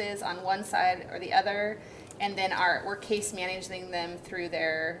services on one side or the other, and then we're case managing them through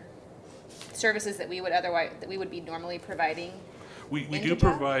their services that we would be normally providing? We do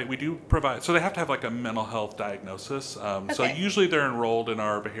provide, so they have to have like a mental health diagnosis. So Okay. usually they're enrolled in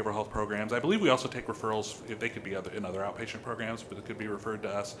our behavioral health programs. I believe we also take referrals, if they could be in other outpatient programs, but it could be referred to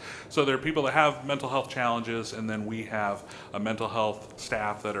us. So there are people that have mental health challenges, and then we have a mental health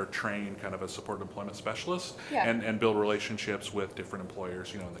staff that are trained kind of as supported employment specialists, Yeah. and build relationships with different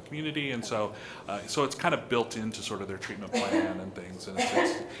employers, you know, in the community. And so it's kind of built into sort of their treatment plan and things, and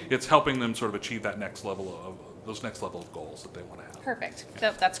it's helping them sort of achieve that next level of goals that they want to have. Perfect.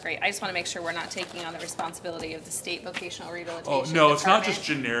 That's great. I just want to make sure we're not taking on the responsibility of the state vocational rehabilitation. Oh, no, it's not department. just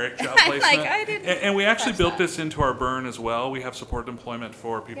generic job I'm placement. like, I didn't And we actually catch built that. this into our burn as well. We have supported employment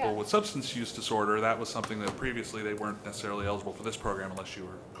for people Yeah. with substance use disorder. That was something that previously they weren't necessarily eligible for this program unless you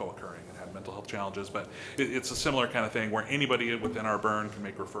were co-occurring and had mental health challenges. But it's a similar kind of thing where anybody within our burn can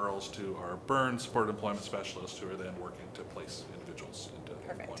make referrals to our burn supported employment specialists, who are then working to place individuals into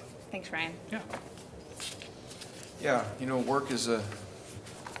Perfect. employment. Thanks, Ryan. Yeah. Yeah, you know, work's a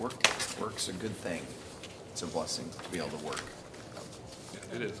good thing. It's a blessing to be able to work.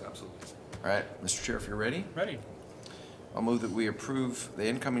 Yeah, it is, absolutely. All right, Mr. Chair, if you're ready, Ready? I'll move that we approve the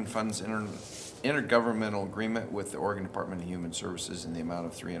incoming funds intergovernmental agreement with the Oregon Department of Human Services in the amount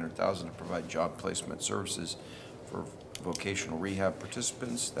of $300,000 to provide job placement services for vocational rehab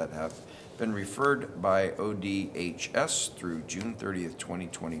participants that have been referred by ODHS through June 30th,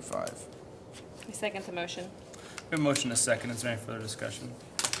 2025. I second the motion. We have a motion and a second. Is there any further discussion?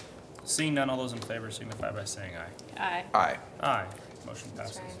 Seeing none, all those in favor signify by saying aye. Aye. Aye. Aye. Motion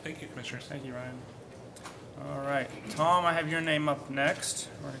passes. Ryan. Thank you, Commissioners. Thank you, Ryan. All right, Tom, I have your name up next.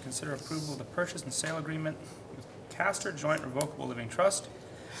 We're going to consider approval of the purchase and sale agreement with Castor Joint Revocable Living Trust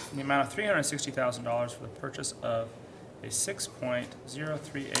in the amount of $360,000 for the purchase of a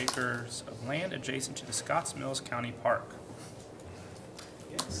 6.03 acres of land adjacent to the Scotts Mills County Park.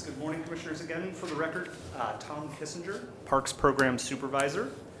 Yes, good morning, Commissioners. Again, for the record, Tom Kissinger, Parks Program Supervisor.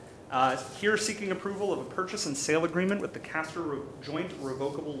 Here seeking approval of a purchase and sale agreement with the Castor Joint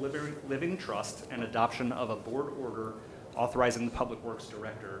Revocable Living Trust and adoption of a board order authorizing the Public Works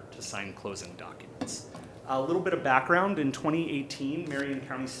Director to sign closing documents. A little bit of background. In 2018, Marion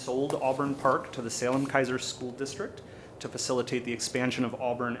County sold Auburn Park to the Salem-Keizer School District to facilitate the expansion of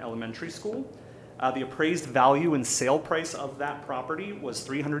Auburn Elementary School. The appraised value and sale price of that property was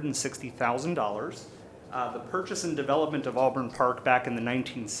 $360,000. The purchase and development of Auburn Park back in the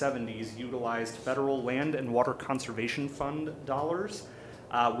 1970s utilized federal Land and Water Conservation Fund dollars,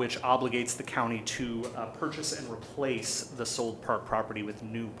 which obligates the county to purchase and replace the sold park property with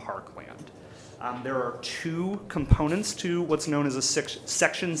new parkland. There are two components to what's known as a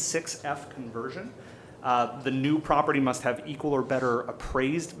Section 6F conversion. The new property must have equal or better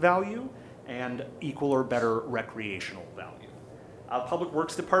appraised value and equal or better recreational value. Public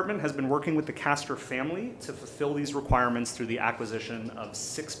Works Department has been working with the Castor family to fulfill these requirements through the acquisition of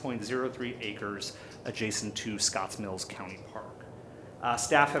 6.03 acres adjacent to Scotts Mills County Park.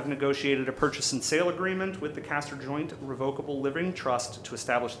 Staff have negotiated a purchase and sale agreement with the Castor Joint Revocable Living Trust to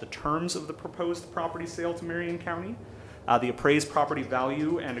establish the terms of the proposed property sale to Marion County. The appraised property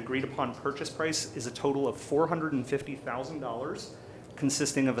value and agreed upon purchase price is a total of $450,000,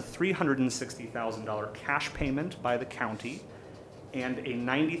 consisting of a $360,000 cash payment by the county and a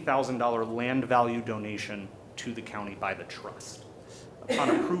 $90,000 land value donation to the county by the trust. Upon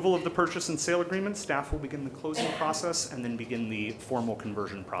approval of the purchase and sale agreement, staff will begin the closing process and then begin the formal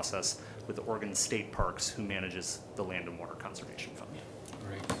conversion process with Oregon State Parks, who manages the Land and Water Conservation Fund.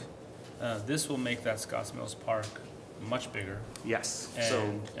 Great. This will make that Scotts Mills Park much bigger Yes,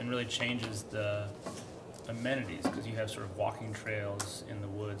 and really changes the amenities because you have sort of walking trails in the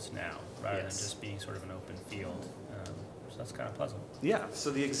woods now rather than Yes. just being sort of an open field. So that's kind of pleasant. yeah,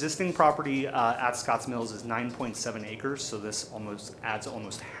 so the existing property at Scotts Mills is 9.7 acres, so this adds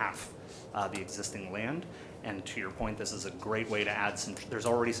almost half the existing land. And to your point, this is a great way to add there's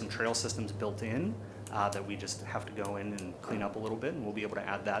already some trail systems built in that we just have to go in and clean up a little bit, and we'll be able to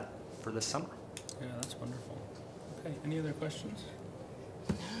add that for this summer. Yeah, that's wonderful. Okay, any other questions?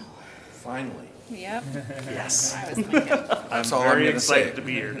 Finally. Yep. Yes. I was thinking. That's I'm all I'm very gonna say. excited to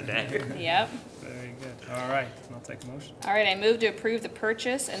be here today. Yep. Very good. All right, I'll take a motion. All right, I move to approve the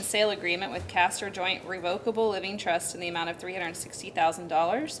purchase and sale agreement with Castor Joint Revocable Living Trust in the amount of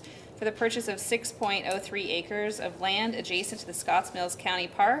 $360,000 for the purchase of 6.03 acres of land adjacent to the Scotts Mills County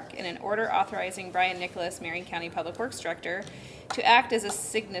Park and an order authorizing Brian Nicholas, Marion County Public Works Director, to act as a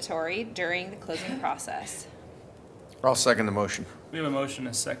signatory during the closing process. I'll second the motion. We have a motion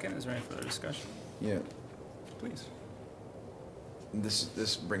and a second. Is there any further discussion? Yeah, Please.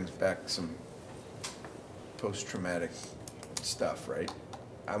 this brings back some post-traumatic stuff, right?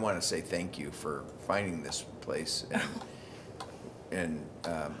 I want to say thank you for finding this place, and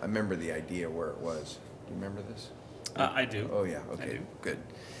I remember the idea where it was. Do you remember this? I do. Oh, yeah, I okay, do. good.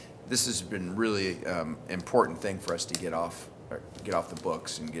 This has been really important thing for us to get off the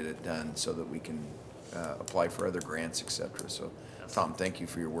books and get it done so that we can apply for other grants, et cetera. So, Tom, thank you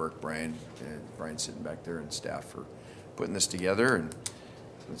for your work, Brian, and Brian's sitting back there, and staff for putting this together, and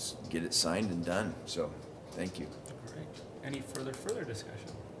let's get it signed and done. So, thank you. Great. Any further discussion?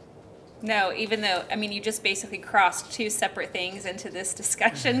 No, even though, I mean, you just basically crossed two separate things into this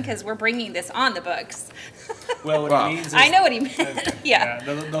discussion because we're bringing this on the books. Well, what Wow. he means is... I know what he meant. Okay.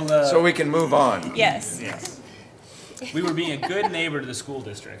 Yeah. So we can move on. Yes. Yes. We were being a good neighbor to the school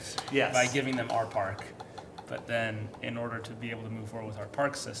districts Yes. by giving them our park. But then, in order to be able to move forward with our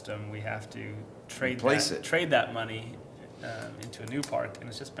park system, we have to trade that money into a new park, and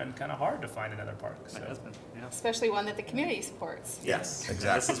it's just been kind of hard to find another park. So. My husband, yeah. Especially one that the community supports. Yes,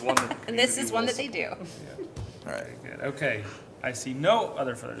 Exactly. This is one that. And this is one that they do. All right. Very good. Okay. I see no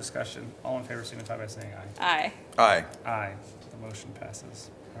other further discussion. All in favor signify by saying aye. Aye. Aye. Aye. The motion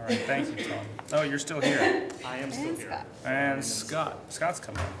passes. All right. Thank you, Tom. Oh, you're still here. I am still And here. Scott. And Scott's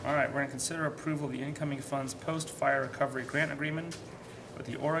coming. All right, we're going to consider approval of the incoming funds post-fire recovery grant agreement with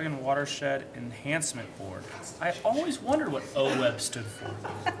the Oregon Watershed Enhancement Board. I always wondered what OWEB stood for.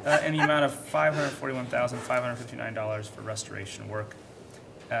 In the amount of $541,559 for restoration work.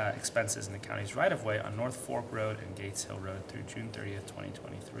 expenses in the county's right-of-way on North Fork Road and Gates Hill Road through June 30th,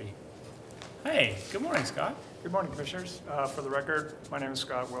 2023. Hey, good morning, Scott. Good morning, Commissioners. For the record, my name is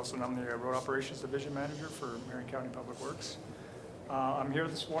Scott Wilson. I'm the Road Operations Division Manager for Marion County Public Works. I'm here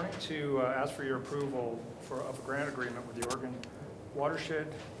this morning to ask for your approval of a grant agreement with the Oregon Watershed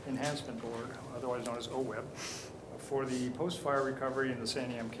Enhancement Board, otherwise known as OWEB, for the post-fire recovery in the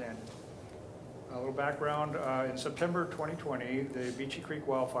Santiam Canyon. A little background, in September 2020, the Beachy Creek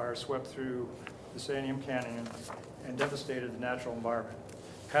wildfire swept through the Santiam Canyon and devastated the natural environment.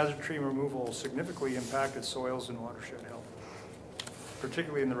 Hazard tree removal significantly impacted soils and watershed health,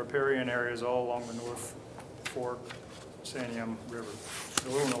 particularly in the riparian areas all along the North Fork Santiam River, the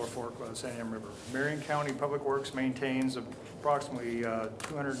Little North Fork Santiam River. Marion County Public Works maintains approximately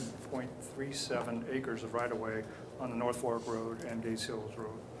 200.37 acres of right-of-way on the North Fork Road and Gates Hills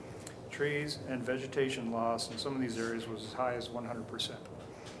Road. Trees and vegetation loss in some of these areas was as high as 100%.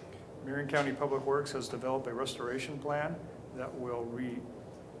 Marion County Public Works has developed a restoration plan that will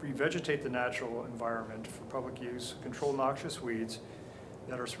revegetate the natural environment for public use, control noxious weeds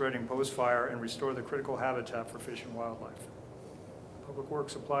that are spreading post-fire, and restore the critical habitat for fish and wildlife. Public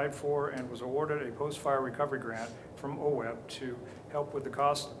Works applied for and was awarded a post-fire recovery grant from OWEB to help with the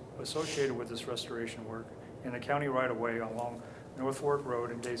cost associated with this restoration work in the county right-of-way along North Fork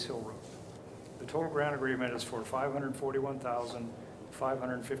Road and Gates Hill Road. The total grant agreement is for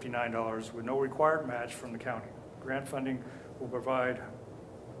 $541,559 with no required match from the county. Grant funding will provide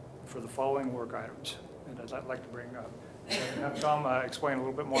for the following work items, and I'd like to bring up. Have Tom explain a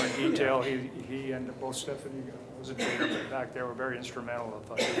little bit more in detail. He and both Stephanie back there were very instrumental of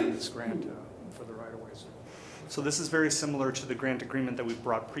getting this grant for the right-of-ways. So this is very similar to the grant agreement that we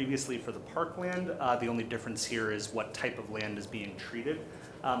brought previously for the parkland. The only difference here is what type of land is being treated.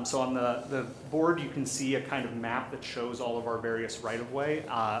 So on the board, you can see a kind of map that shows all of our various right-of-way.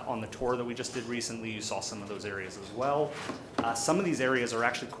 On the tour that we just did recently, you saw some of those areas as well. Some of these areas are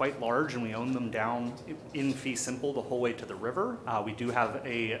actually quite large, and we own them down in fee simple the whole way to the river. We do have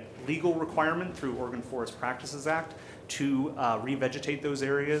a legal requirement through Oregon Forest Practices Act to revegetate those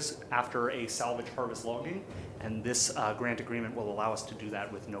areas after a salvage harvest logging, and this grant agreement will allow us to do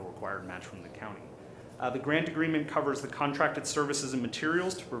that with no required match from the county. The grant agreement covers the contracted services and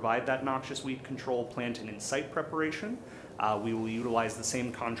materials to provide that noxious weed control, planting, and site preparation. We will utilize the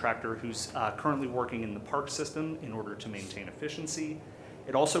same contractor who's currently working in the park system in order to maintain efficiency.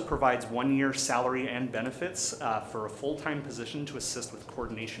 It also provides 1 year salary and benefits for a full-time position to assist with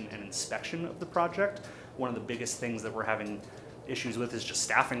coordination and inspection of the project. One of the biggest things that we're having issues with is just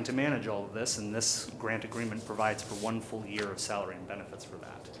staffing to manage all of this, and this grant agreement provides for 1 full year of salary and benefits for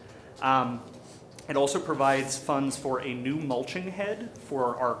that. It also provides funds for a new mulching head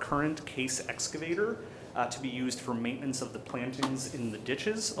for our current case excavator to be used for maintenance of the plantings in the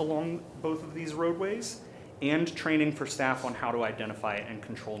ditches along both of these roadways, and training for staff on how to identify and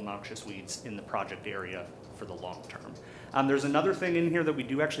control noxious weeds in the project area for the long term. There's another thing in here that we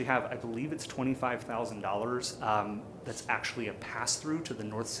do actually have, I believe it's $25,000, that's actually a pass-through to the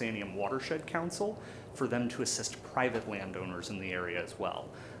North Santiam Watershed Council for them to assist private landowners in the area as well.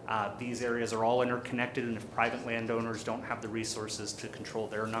 These areas are all interconnected, and if private landowners don't have the resources to control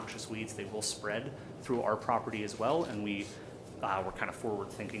their noxious weeds, they will spread through our property as well, and we're kind of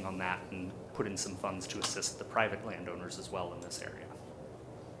forward thinking on that and put in some funds to assist the private landowners as well in this area.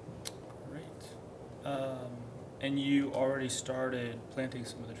 Great. And you already started planting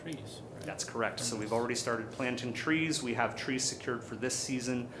some of the trees, right? That's correct. So we've already started planting trees. We have trees secured for this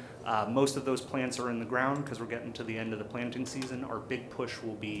season. Most of those plants are in the ground because we're getting to the end of the planting season. Our big push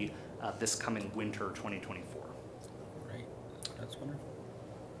will be this coming winter 2024. Great. That's wonderful.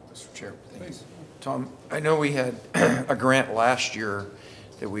 Mr. Chair, thank you. Please. Tom, I know we had a grant last year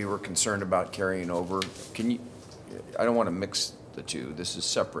that we were concerned about carrying over. Can you, I don't want to mix the two. This is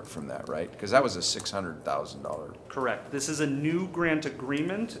separate from that, right? Because that was a $600,000. Correct. This is a new grant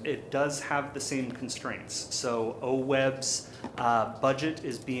agreement. It does have the same constraints. So OWEB's budget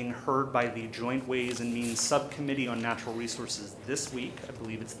is being heard by the Joint Ways and Means Subcommittee on Natural Resources this week. I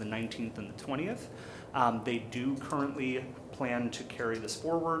believe it's the 19th and the 20th. They do currently plan to carry this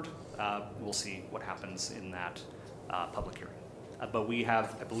forward. We'll see what happens in that public hearing. But we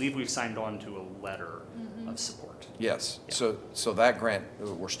have, I believe we've signed on to a letter of support. Yes. Yeah. So that grant,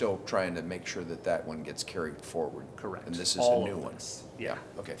 we're still trying to make sure that that one gets carried forward. Correct. And this is All a new of one. this. Yeah.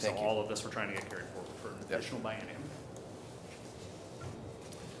 Okay, thank So you. all of this we're trying to get carried forward for an Yep. additional biennium.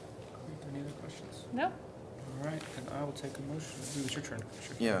 Any other questions? No? All right, and I will take a motion. It's your turn,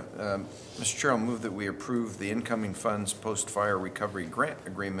 Commissioner. Yeah, Mr. Chair, I'll move that we approve the incoming funds post-fire recovery grant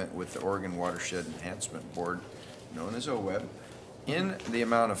agreement with the Oregon Watershed Enhancement Board, known as OWEB, in the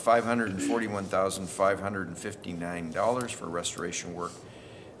amount of $541,559 for restoration work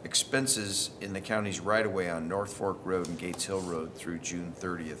expenses in the county's right-of-way on North Fork Road and Gates Hill Road through June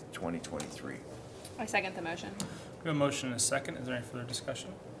 30th, 2023. I second the motion. We have a motion and a second. Is there any further discussion?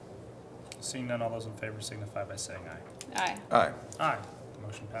 Seeing none, all those in favor signify by saying aye. Aye. Aye. Aye. The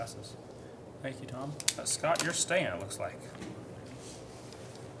motion passes. Thank you, Tom. Scott, you're staying, it looks like.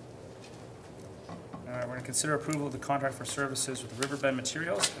 All right, we're going to consider approval of the contract for services with Riverbend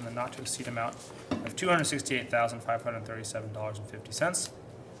Materials in the not-to-exceed amount of $268,537.50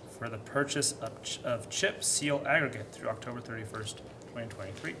 for the purchase of chip seal aggregate through October 31st,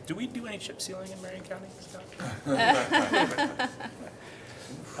 2023. Do we do any chip sealing in Marion County, Scott?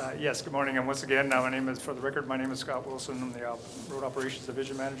 Yes, good morning, and once again, my name is, for the record, my name is Scott Wilson. I'm the Road Operations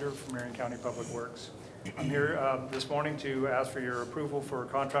Division Manager for Marion County Public Works. I'm here this morning to ask for your approval for a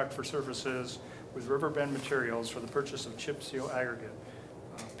contract for services with Riverbend Materials for the purchase of chip seal aggregate,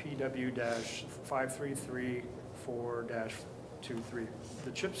 PW-5334-23.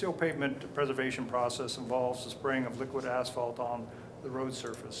 The chip seal pavement preservation process involves the spraying of liquid asphalt on the road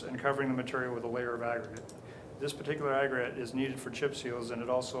surface and covering the material with a layer of aggregate. This particular aggregate is needed for chip seals, and it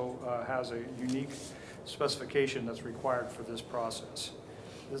also has a unique specification that's required for this process.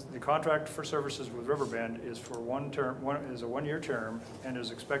 The contract for services with Riverbend is for a one-year term and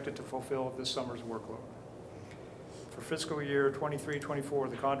is expected to fulfill this summer's workload. For fiscal year 23-24,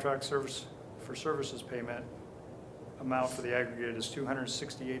 the contract for services payment amount for the aggregate is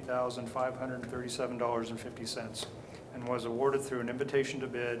 $268,537.50 and was awarded through an invitation to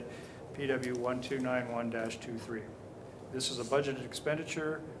bid PW 1291-23. This is a budgeted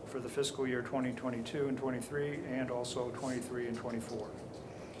expenditure for the fiscal year 2022 and 23 and also 23 and 24.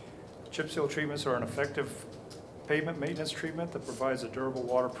 Chip seal treatments are an effective pavement maintenance treatment that provides a durable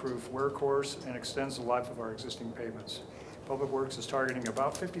waterproof wear course and extends the life of our existing pavements. Public Works is targeting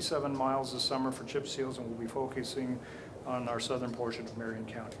about 57 miles this summer for chip seals and will be focusing on our southern portion of Marion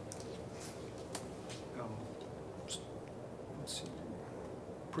County. Let's see.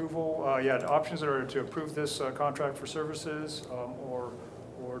 Approval, the options are to approve this contract for services or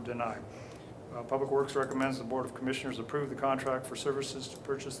deny. Public Works recommends the Board of Commissioners approve the contract for services to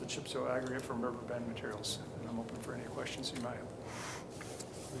purchase the chip seal aggregate from Riverbend Materials. And I'm open for any questions you might have.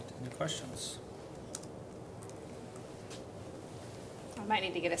 Any questions? I might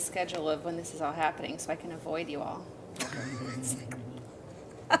need to get a schedule of when this is all happening so I can avoid you all. I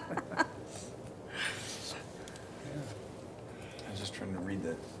was just trying to read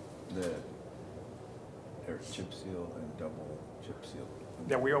the chip seal and double chip seal.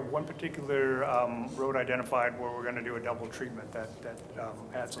 Yeah, we have one particular road identified where we're going to do a double treatment that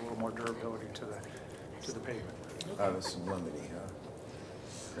adds a little more durability to the pavement. The sublimity, huh?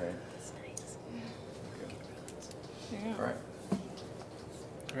 Great. Okay. All right.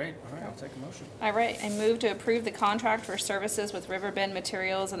 Great. All right, I'll take a motion. All right, I move to approve the contract for services with Riverbend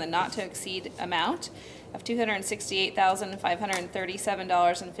Materials in the not-to-exceed amount of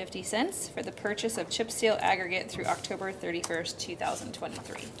 $268,537.50 for the purchase of chip seal aggregate through October 31st,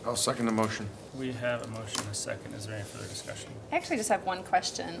 2023. I'll second the motion. We have a motion and a second. Is there any further discussion? I actually just have one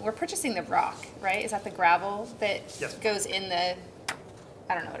question. We're purchasing the rock, right? Is that the gravel that Yes. goes in the,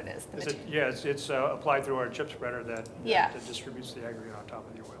 I don't know what it is. It's applied through our chip spreader that distributes the aggregate on top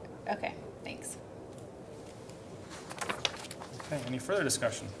of the oil. Okay, thanks. Okay, any further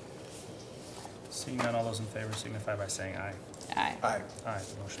discussion? Seeing none, all those in favor signify by saying aye. Aye. Aye. Aye,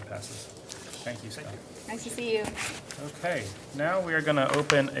 the motion passes. Thank you, Scott. Nice to see you. Okay, now we are going to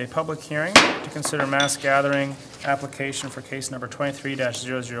open a public hearing to consider mass gathering application for case number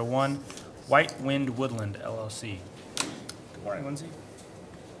 23-001, White Wind Woodland LLC. Good morning, Lindsay.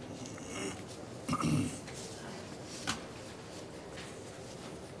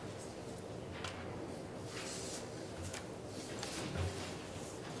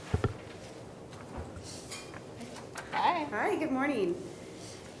 Hi. Hi, good morning.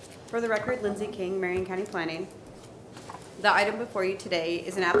 For the record, Lindsay King, Marion County Planning. The item before you today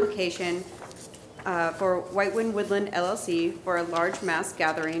is an application for Whitewind Woodland LLC for a large mass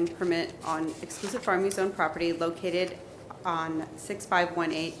gathering permit on exclusive farm use zone property located on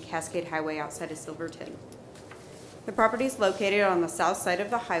 6518 Cascade Highway outside of Silverton. The property is located on the south side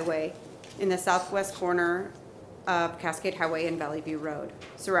of the highway in the southwest corner of Cascade Highway and Valley View Road.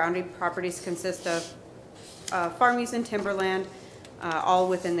 Surrounding properties consist of farm use and timberland, all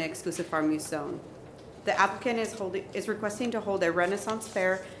within the exclusive farm use zone. The applicant is requesting to hold a Renaissance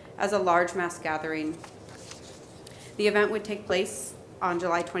Fair as a large mass gathering. The event would take place on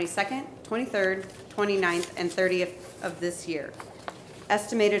July 22nd, 23rd, 29th, and 30th of this year.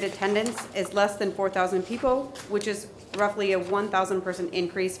 Estimated attendance is less than 4,000 people, which is roughly a 1,000 person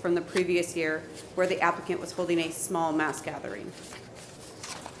increase from the previous year where the applicant was holding a small mass gathering.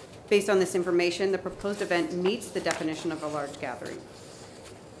 Based on this information, the proposed event meets the definition of a large gathering.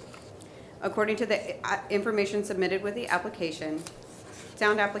 According to the information submitted with the application,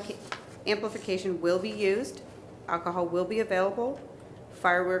 sound amplification will be used, alcohol will be available,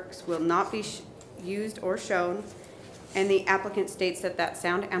 fireworks will not be used or shown, and the applicant states that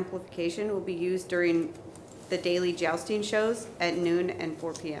sound amplification will be used during the daily jousting shows at noon and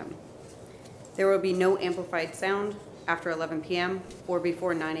 4 p.m. There will be no amplified sound after 11 p.m. or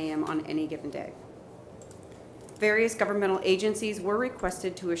before 9 a.m. on any given day. Various governmental agencies were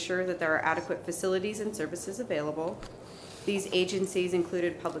requested to assure that there are adequate facilities and services available. These agencies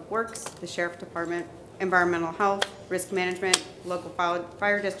included Public Works, the Sheriff Department, Environmental Health, Risk Management, Local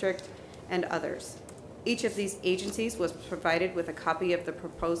Fire District, and others. Each of these agencies was provided with a copy of the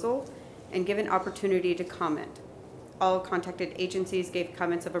proposal and given opportunity to comment. All contacted agencies gave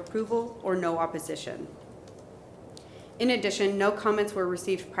comments of approval or no opposition. In addition, no comments were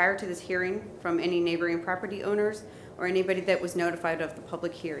received prior to this hearing from any neighboring property owners or anybody that was notified of the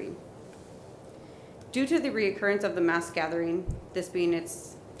public hearing. Due to the reoccurrence of the mass gathering, this being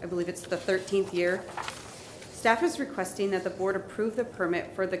I believe it's the 13th year, staff is requesting that the board approve the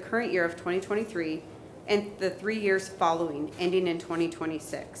permit for the current year of 2023 and the 3 years following, ending in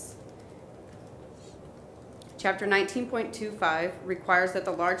 2026. Chapter 19.25 requires that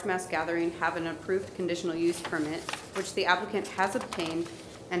the large mass gathering have an approved conditional use permit, which the applicant has obtained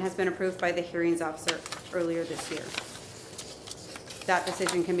and has been approved by the hearings officer earlier this year. That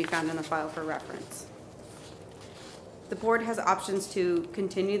decision can be found in the file for reference. The board has options to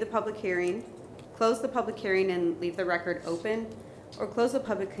continue the public hearing, close the public hearing and leave the record open, or close the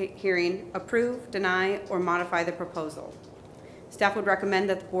public hearing, approve, deny, or modify the proposal. Staff would recommend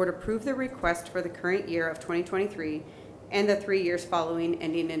that the board approve the request for the current year of 2023 and the 3 years following,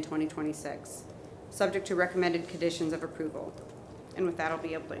 ending in 2026, subject to recommended conditions of approval. And with that, I'll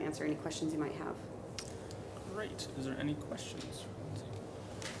be able to answer any questions you might have. Great. Is there any questions?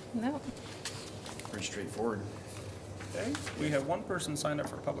 No. Pretty straightforward. Okay, we have one person signed up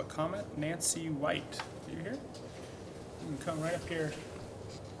for public comment, Nancy White. Are you here? You can come right up here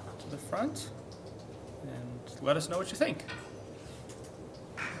to the front and let us know what you think.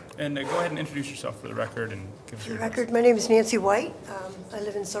 And go ahead and introduce yourself for the record and give us For your the record, my name is Nancy White. I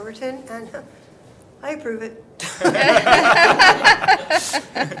live in Silverton, and I approve it.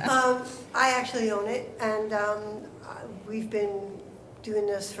 I actually own it, and we've been doing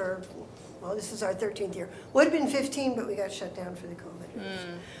this for, well, this is our 13th year. Would have been 15, but we got shut down for the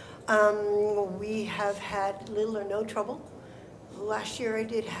COVID. We have had little or no trouble. Last year I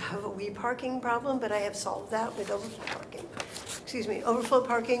did have a wee parking problem, but I have solved that with overflow parking. Excuse me, overflow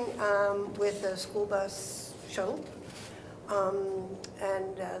parking with a school bus shuttle.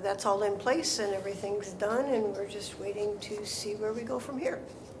 And that's all in place and everything's done, and we're just waiting to see where we go from here.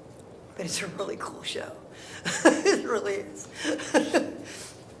 But it's a really cool show. It really is.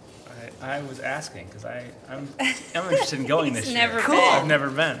 I was asking because I'm interested in going this year. Never Cool. been. I've never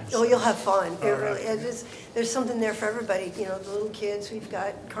been. Oh, you'll have fun. It All really right. is. There's something there for everybody. You know, the little kids, we've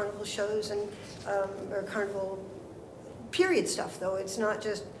got carnival shows and, or carnival period stuff, though. It's not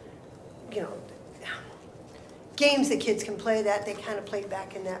just, you know, games that kids can play that they kind of played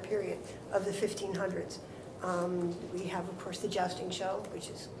back in that period of the 1500s. We have, of course, the jousting show, which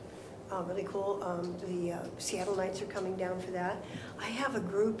is really cool. The Seattle Knights are coming down for that. I have a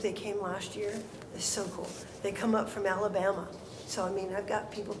group that came last year. It's so cool. They come up from Alabama. So, I mean, I've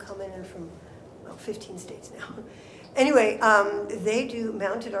got people coming in from 15 states now. Anyway, they do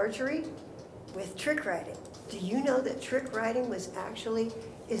mounted archery with trick riding. Do you know that trick riding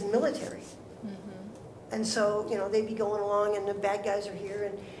is military? And so, you know, they'd be going along and the bad guys are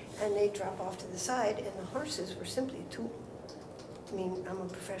here and they drop off to the side and the horses were simply a tool. I mean, I'm a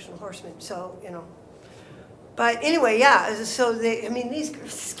professional horseman, so, you know. But anyway, yeah, so these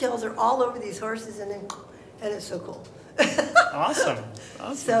skills are all over these horses and it's so cool. Awesome.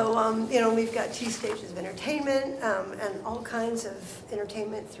 So, you know, we've got 2 stages of entertainment and all kinds of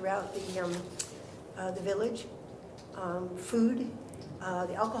entertainment throughout the village. Food.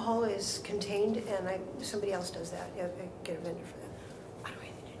 The alcohol is contained, and somebody else does that. I get a vendor for that. I don't have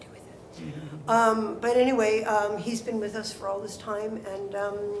anything to do with it. But anyway, he's been with us for all this time, and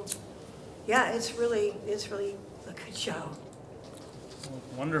yeah, it's really a good show. Well,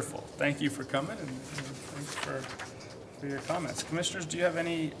 wonderful. Thank you for coming, and thanks for your comments. Commissioners, do you have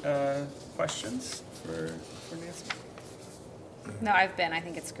any questions for Nancy? No, I've been. I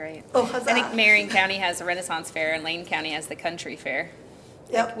think it's great. Oh, huzzah. I think Marion County has a Renaissance Fair and Lane County has the Country Fair.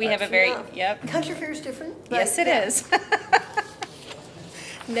 Yep. We have a very, Yeah. yep. Country fair is different. but Yes, it yeah. is.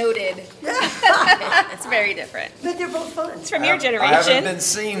 Noted. It's very different. But they're both fun. It's from your I haven't generation. been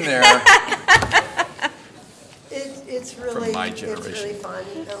seen there. It's really, my it's really generation. fun.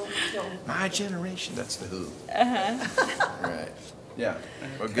 No. My generation, that's the Who. Uh-huh. Right. Yeah.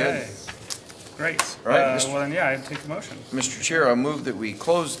 Well, good. Okay. Great. All right, Mr. Well, then, yeah, I'd take the motion. Mr. Chair, I move that we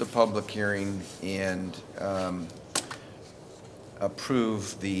close the public hearing and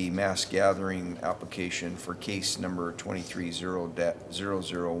approve the mass gathering application for case number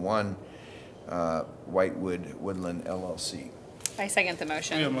 230-001, Whitewood Woodland LLC. I second the We have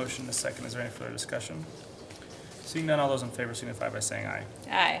a motion. motion and a second. Is there any further discussion? Seeing none, all those in favor signify by saying aye.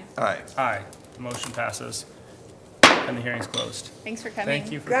 Aye. Aye. Aye. The motion passes, and the hearing's closed. Thanks for coming.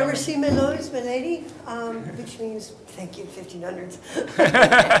 Thank you for Grammar coming. si Melodes, milady, which means thank you, 1500s.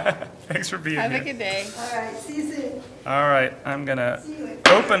 Thanks for being Have a here. good day. All right, see you soon. All right, I'm gonna See you.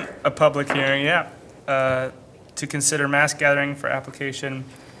 open a public hearing, to consider mass gathering for application,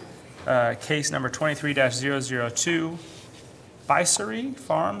 case number 23-002, Bicery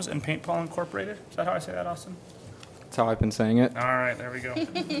Farms and Paintball Incorporated. Is that how I say that, Austin? That's how I've been saying it. All right, there we go.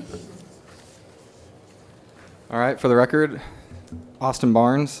 All right, for the record, Austin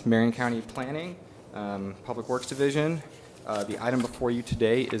Barnes, Marion County Planning, Public Works Division. The item before you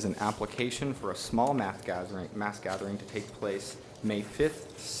today is an application for a small mass gathering to take place May 5th,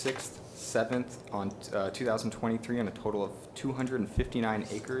 6th, 7th on 2023 on a total of 259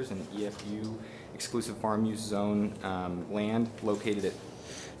 acres in EFU exclusive farm use zone land located at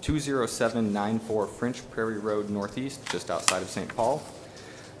 20794 French Prairie Road Northeast, just outside of St. Paul.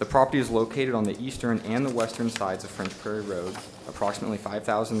 The property is located on the eastern and the western sides of French Prairie Road, approximately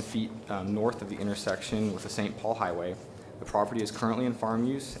 5,000 feet north of the intersection with the St. Paul Highway. The property is currently in farm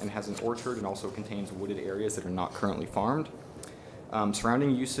use and has an orchard and also contains wooded areas that are not currently farmed.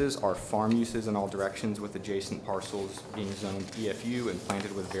 Surrounding uses are farm uses in all directions, with adjacent parcels being zoned EFU and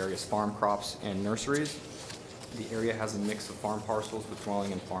planted with various farm crops and nurseries. The area has a mix of farm parcels with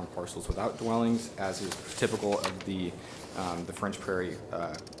dwelling and farm parcels without dwellings, as is typical of the French Prairie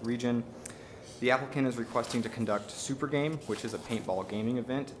region. The applicant is requesting to conduct Super Game, which is a paintball gaming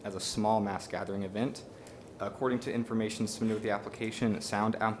event, as a small mass gathering event. According to information submitted with the application,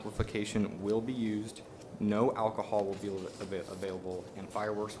 sound amplification will be used, no alcohol will be available, and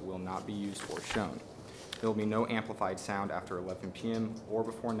fireworks will not be used or shown. There will be no amplified sound after 11 p.m. or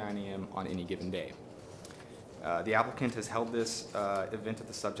before 9 a.m. on any given day. The applicant has held this event at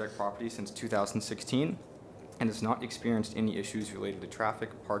the subject property since 2016 and has not experienced any issues related to traffic,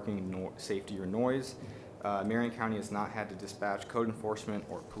 parking, safety, or noise. Marion County has not had to dispatch code enforcement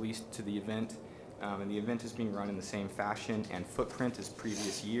or police to the event, and the event is being run in the same fashion and footprint as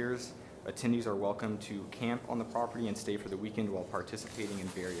previous years. Attendees are welcome to camp on the property and stay for the weekend while participating in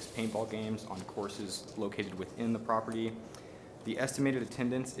various paintball games on courses located within the property. The estimated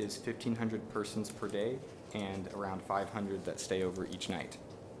attendance is 1,500 persons per day and around 500 that stay over each night.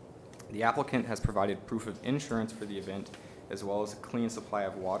 The applicant has provided proof of insurance for the event, as well as a clean supply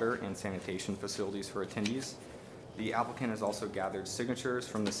of water and sanitation facilities for attendees. The applicant has also gathered signatures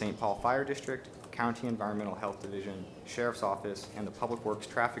from the St. Paul Fire District, County Environmental Health Division, Sheriff's Office, and the Public Works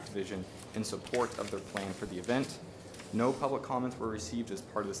Traffic Division in support of their plan for the event. No public comments were received as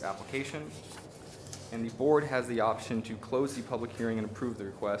part of this application, and the board has the option to close the public hearing and approve the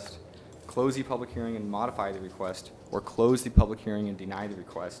request, close the public hearing and modify the request, or close the public hearing and deny the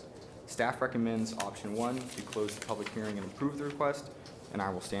request. Staff recommends option 1, to close the public hearing and approve the request, and I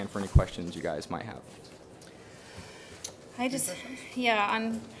will stand for any questions you guys might have. I just, yeah,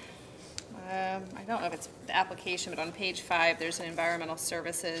 on, I don't know if it's the application, but on page 5, there's an environmental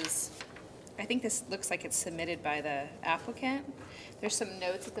services. I think this looks like it's submitted by the applicant. There's some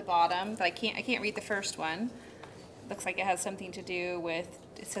notes at the bottom, but I can't read the first one. Looks like it has something to do with,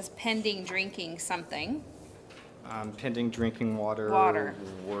 it says pending drinking something. Pending drinking water.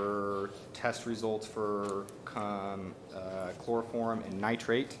 Were test results for chloroform and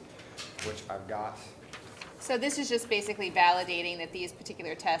nitrate, which I've got. So this is just basically validating that these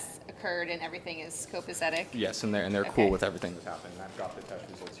particular tests occurred and everything is copacetic? Yes, and they're Okay. cool with everything that's happened. I've got the test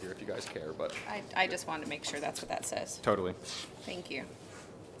results here if you guys care, but I just wanted to make sure that's what that says. totally. Thank you.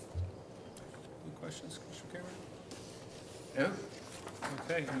 Any questions, Commissioner Cameron? Yeah,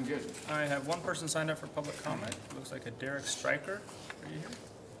 Okay. I'm good. I have one person signed up for public comment. Looks like a Derek Stryker. Are you here?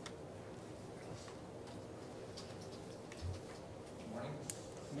 Morning.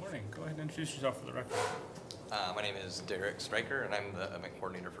 Morning. Go ahead and introduce yourself for the record. My name is Derek Stryker, and I'm the event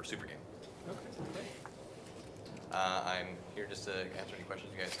coordinator for Super Game. Okay, great. I'm here just to answer any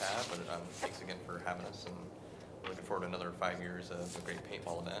questions you guys have, but thanks again for having us, and looking forward to another 5 years of a great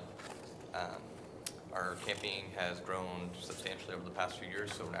paintball event. Our camping has grown substantially over the past few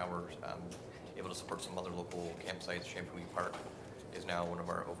years, so now we're able to support some other local campsites. Shampoo Park is now one of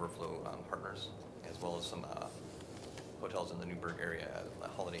our overflow partners, as well as some hotels in the Newburgh area,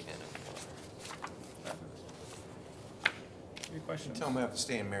 Holiday Inn and Any questions? Tell them I have to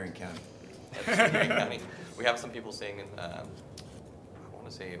stay in Marion County. Marion County. We have some people staying in, I want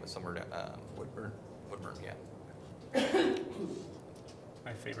to say it was somewhere down, Woodburn. Woodburn, yeah.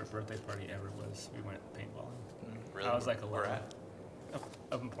 My favorite birthday party ever was, we went paintballing. Really? I was like Where 11. at?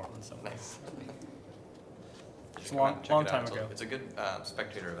 Up in Portland somewhere. Nice. It's a Come long, out and check long it out. time It's a- ago. It's a good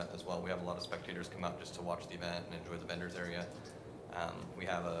spectator event as well. We have a lot of spectators come out just to watch the event and enjoy the vendors area. We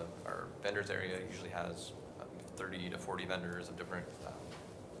have our vendors area usually has 30 to 40 vendors of different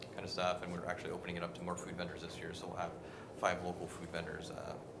kind of stuff, and we're actually opening it up to more food vendors this year. So we'll have 5 local food vendors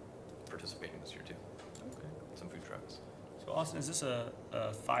participating this year too. Okay. Some food trucks. So Austin, is this a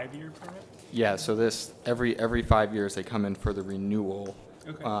 5-year permit? Yeah, so this, every 5 years, they come in for the renewal.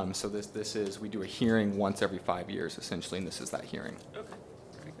 Okay. So this is, we do a hearing once every 5 years, essentially, and this is that hearing. Okay,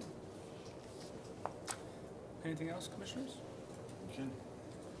 very good. Anything else, commissioners?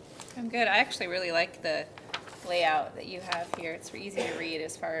 I'm good. I actually really like the layout that you have here. It's easy to read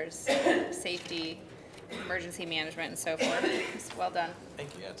as far as safety, emergency management, and so forth. It's well done.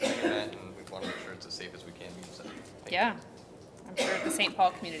 Thank you. Yeah, it's a big event, and we want to make sure it's as safe as we can be. So, thank you. Yeah, I'm sure the St.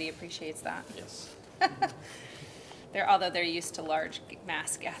 Paul community appreciates that. Yes. Although they're used to large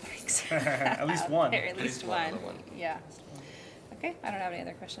mass gatherings. At least one. At least one. other one. Yeah. Okay, I don't have any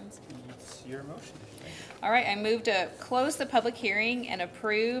other questions. It's your motion. All right, I move to close the public hearing and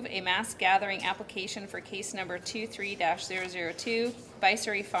approve a mass gathering application for case number 23-002,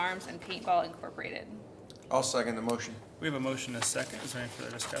 Viceroy Farms and Paintball Incorporated. I'll second the motion. We have a motion and a second. Is there any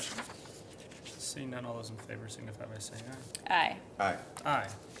further discussion? Seeing none, all those in favor signify by saying aye. Aye. Aye. Aye.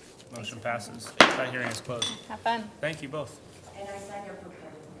 Motion passes. That hearing is closed. Have fun. Thank you both. And I signed up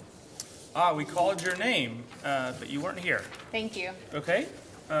for We called your name, but you weren't here. Thank you. Okay.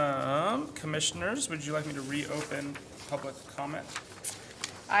 Commissioners, would you like me to reopen public comment?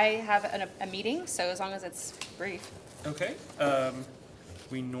 I have a meeting, so as long as it's brief. Okay.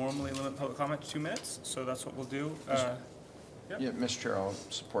 We normally limit public comment to 2 minutes, so that's what we'll do. Yeah, Mr. Chair, I'll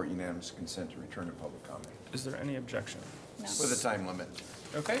support unanimous consent to return to public comment Is there any objection? No. with a time limit.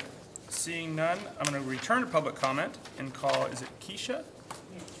 Okay. Seeing none, I'm going to return to public comment and call, is it Keisha?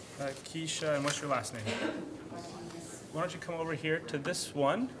 Keisha, and what's your last name? Why don't you come over here to this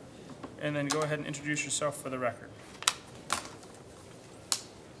one, and then go ahead and introduce yourself for the record.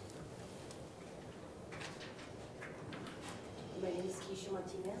 My name is Keisha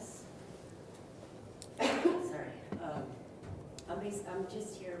Martinez. Sorry. I'm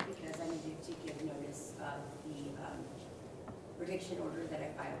just here because I needed to give notice of the protection order that I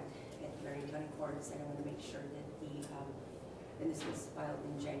filed at the Marion County Courts, and I want to make sure that and this was filed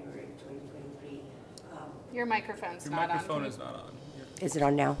in January of 2023. Your microphone's Your not on. microphone is not on. Is it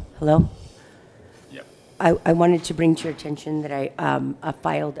on now? Hello? Yep. I wanted to bring to your attention that I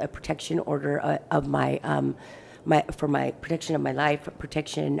filed a protection order of for my protection of my life,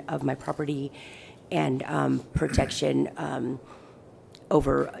 protection of my property, and protection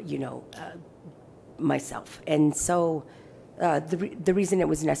over, myself. And so the reason it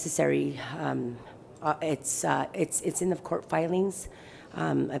was necessary, it's in the court filings.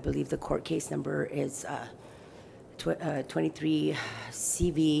 I believe the court case number is 23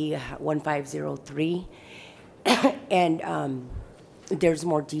 CV 1503. And there's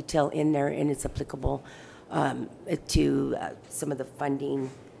more detail in there, and it's applicable to some of the funding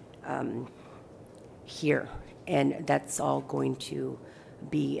here. And that's all going to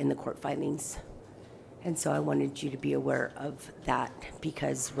be in the court filings. And so I wanted you to be aware of that,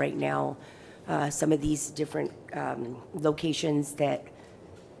 because right now, some of these different locations that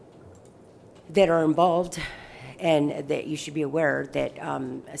are involved, and that you should be aware that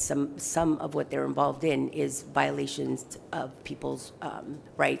some of what they're involved in is violations of people's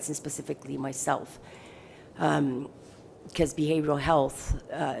rights, and specifically myself. Because behavioral health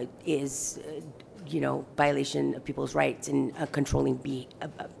is, violation of people's rights, and controlling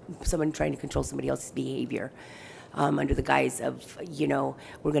someone trying to control somebody else's behavior under the guise of,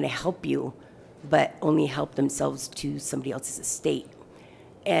 we're going to help you, but only help themselves to somebody else's estate.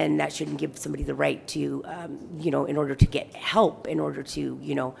 And that shouldn't give somebody the right to, in order to get help, in order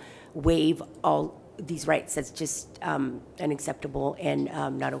to, waive all these rights. That's just unacceptable and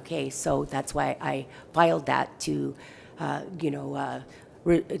not okay. So that's why I filed that to,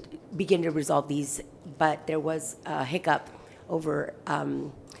 begin to resolve these. But there was a hiccup over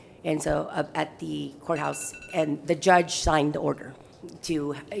And so at the courthouse, and the judge signed the order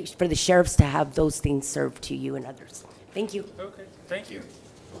for the sheriffs to have those things served to you and others. Thank you. Okay, thank you.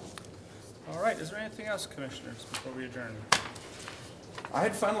 All right, is there anything else, commissioners, before we adjourn? I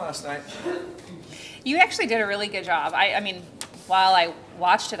had fun last night. You actually did a really good job. I mean, while I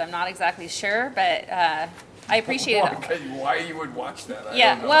watched it, I'm not exactly sure, but I appreciated it. Why you would watch that? I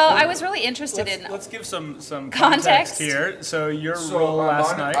Yeah, don't know. well, I was really interested in. Let's give some Context. context here. So your role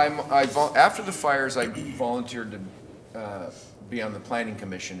last night. After the fires, I volunteered to be on the planning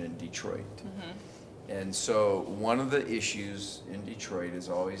commission in Detroit. And so one of the issues in Detroit has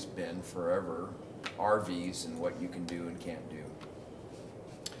always been forever RVs and what you can do and can't do.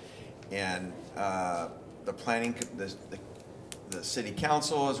 And the city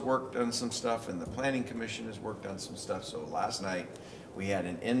council has worked on some stuff, and the planning commission has worked on some stuff. So last night we had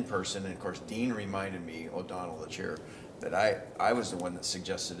an in-person, and of course Dean reminded me, O'Donnell, the chair, that I was the one that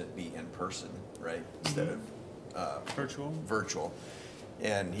suggested it be in person, right, instead of virtual.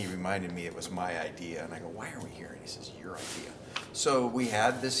 And he reminded me it was my idea, and I go, why are we here? And he says, your idea. So we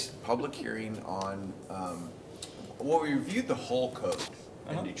had this public hearing on, we reviewed the whole code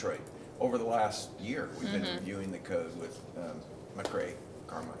in Detroit. Over the last year, we've been reviewing the code with McCrae,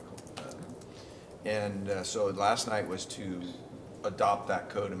 Carmichael. So last night was to adopt that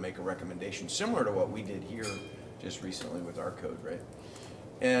code and make a recommendation, similar to what we did here just recently with our code, right?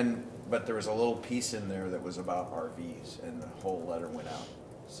 But there was a little piece in there that was about RVs, and the whole letter went out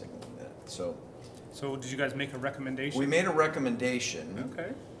signaling that. So did you guys make a recommendation? we made a recommendation.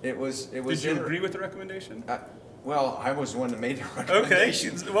 Okay. It was. Did you agree with the recommendation? Well, I was the one that made the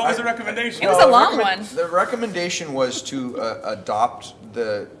recommendation. Okay. What was the recommendation? It was a long one. The recommendation was to adopt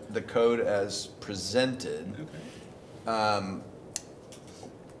the code as presented, and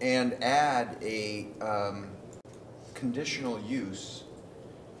add a conditional use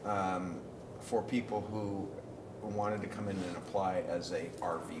for people who wanted to come in and apply as a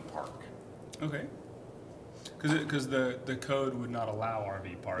RV park. Okay. Because the code would not allow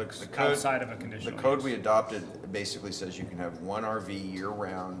RV parks The code, outside of a conditional The code use. we adopted basically says you can have one RV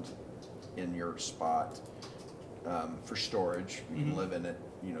year-round in your spot for storage. You can live in it,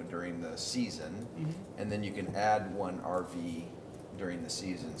 during the season, and then you can add one RV during the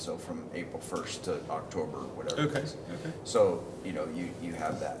season. So from April 1st to October, whatever it is. Okay. So you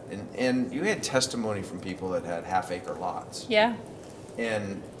have that, and you had testimony from people that had half-acre lots. Yeah.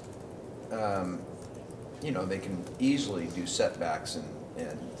 And they can easily do setbacks and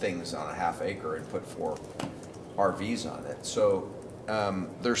things on a half acre and put 4 RVs on it. So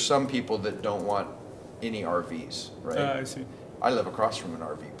there's some people that don't want any RVs, right? I see. I live across from an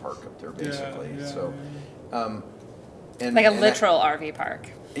RV park up there, basically. And Like a literal RV park.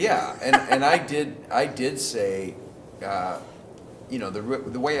 Yeah, and I did say, the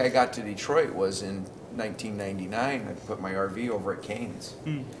way I got to Detroit was in 1999. I put my RV over at Cain's.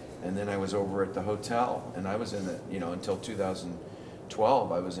 And then I was over at the hotel, and I was in it, until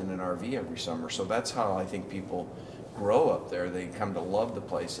 2012, I was in an RV every summer. So that's how I think people grow up there. They come to love the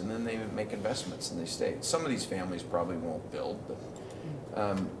place, and then they make investments, and they stay. Some of these families probably won't build, but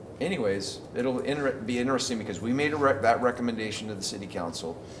anyways, it'll be interesting because we made that recommendation to the city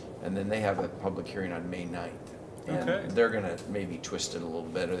council, and then they have a public hearing on May 9th. And they're going to maybe twist it a little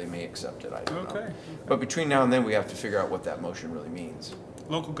bit, or they may accept it, I don't know. But between now and then, we have to figure out what that motion really means.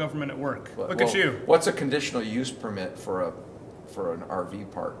 Local government at work. Look Well, at you. What's a conditional use permit for an RV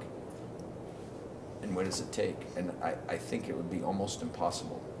park? And what does it take? And I think it would be almost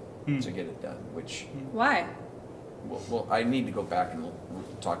impossible to get it done, which, Why? well, I need to go back and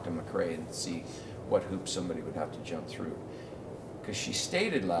talk to McCrae and see what hoops somebody would have to jump through. Because she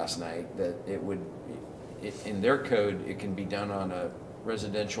stated last night that in their code, it can be done on a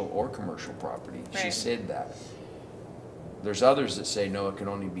residential or commercial property. She Right. said that. There's others that say, no, it can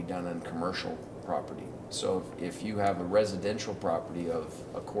only be done on commercial property. So if you have a residential property of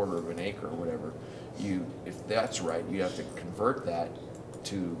 1/4 of an acre or whatever, if that's right, you have to convert that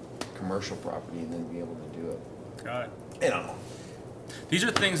to commercial property and then be able to do it. Got it. I don't know. These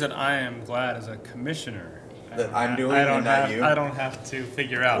are things that I am glad as a commissioner That I'm doing and not you? I don't have to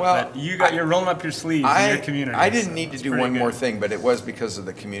figure out. Well, But you're rolling up your sleeves in your community. I didn't need to it's do pretty one more good. thing, but it was because of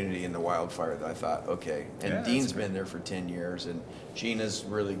the community and the wildfire that I thought, okay. And Yeah, Dean's that's been there for 10 years, and Gina's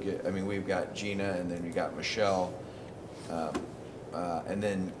really good. I mean, we've got Gina, and then we got Michelle, and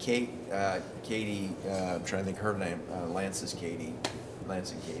then Katie, I'm trying to think of her name, Lance and Katie.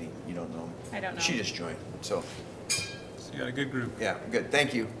 You don't know them? I don't know. She just joined, so. So you got a good group. Yeah, good,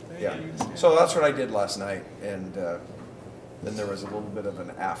 thank you. Yeah, Thanks. so that's what I did last night, and then there was a little bit of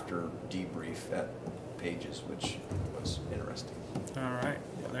an after debrief at Pages, which was interesting. All right.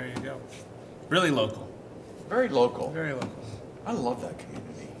 Well, there you go. Really local, Very local. very local. I love that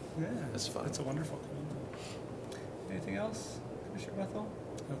community. Yeah. It's fun. It's a wonderful community. Anything else, Commissioner Bethel?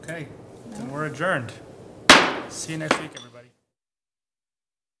 Okay, then we're adjourned. See you next week, everybody.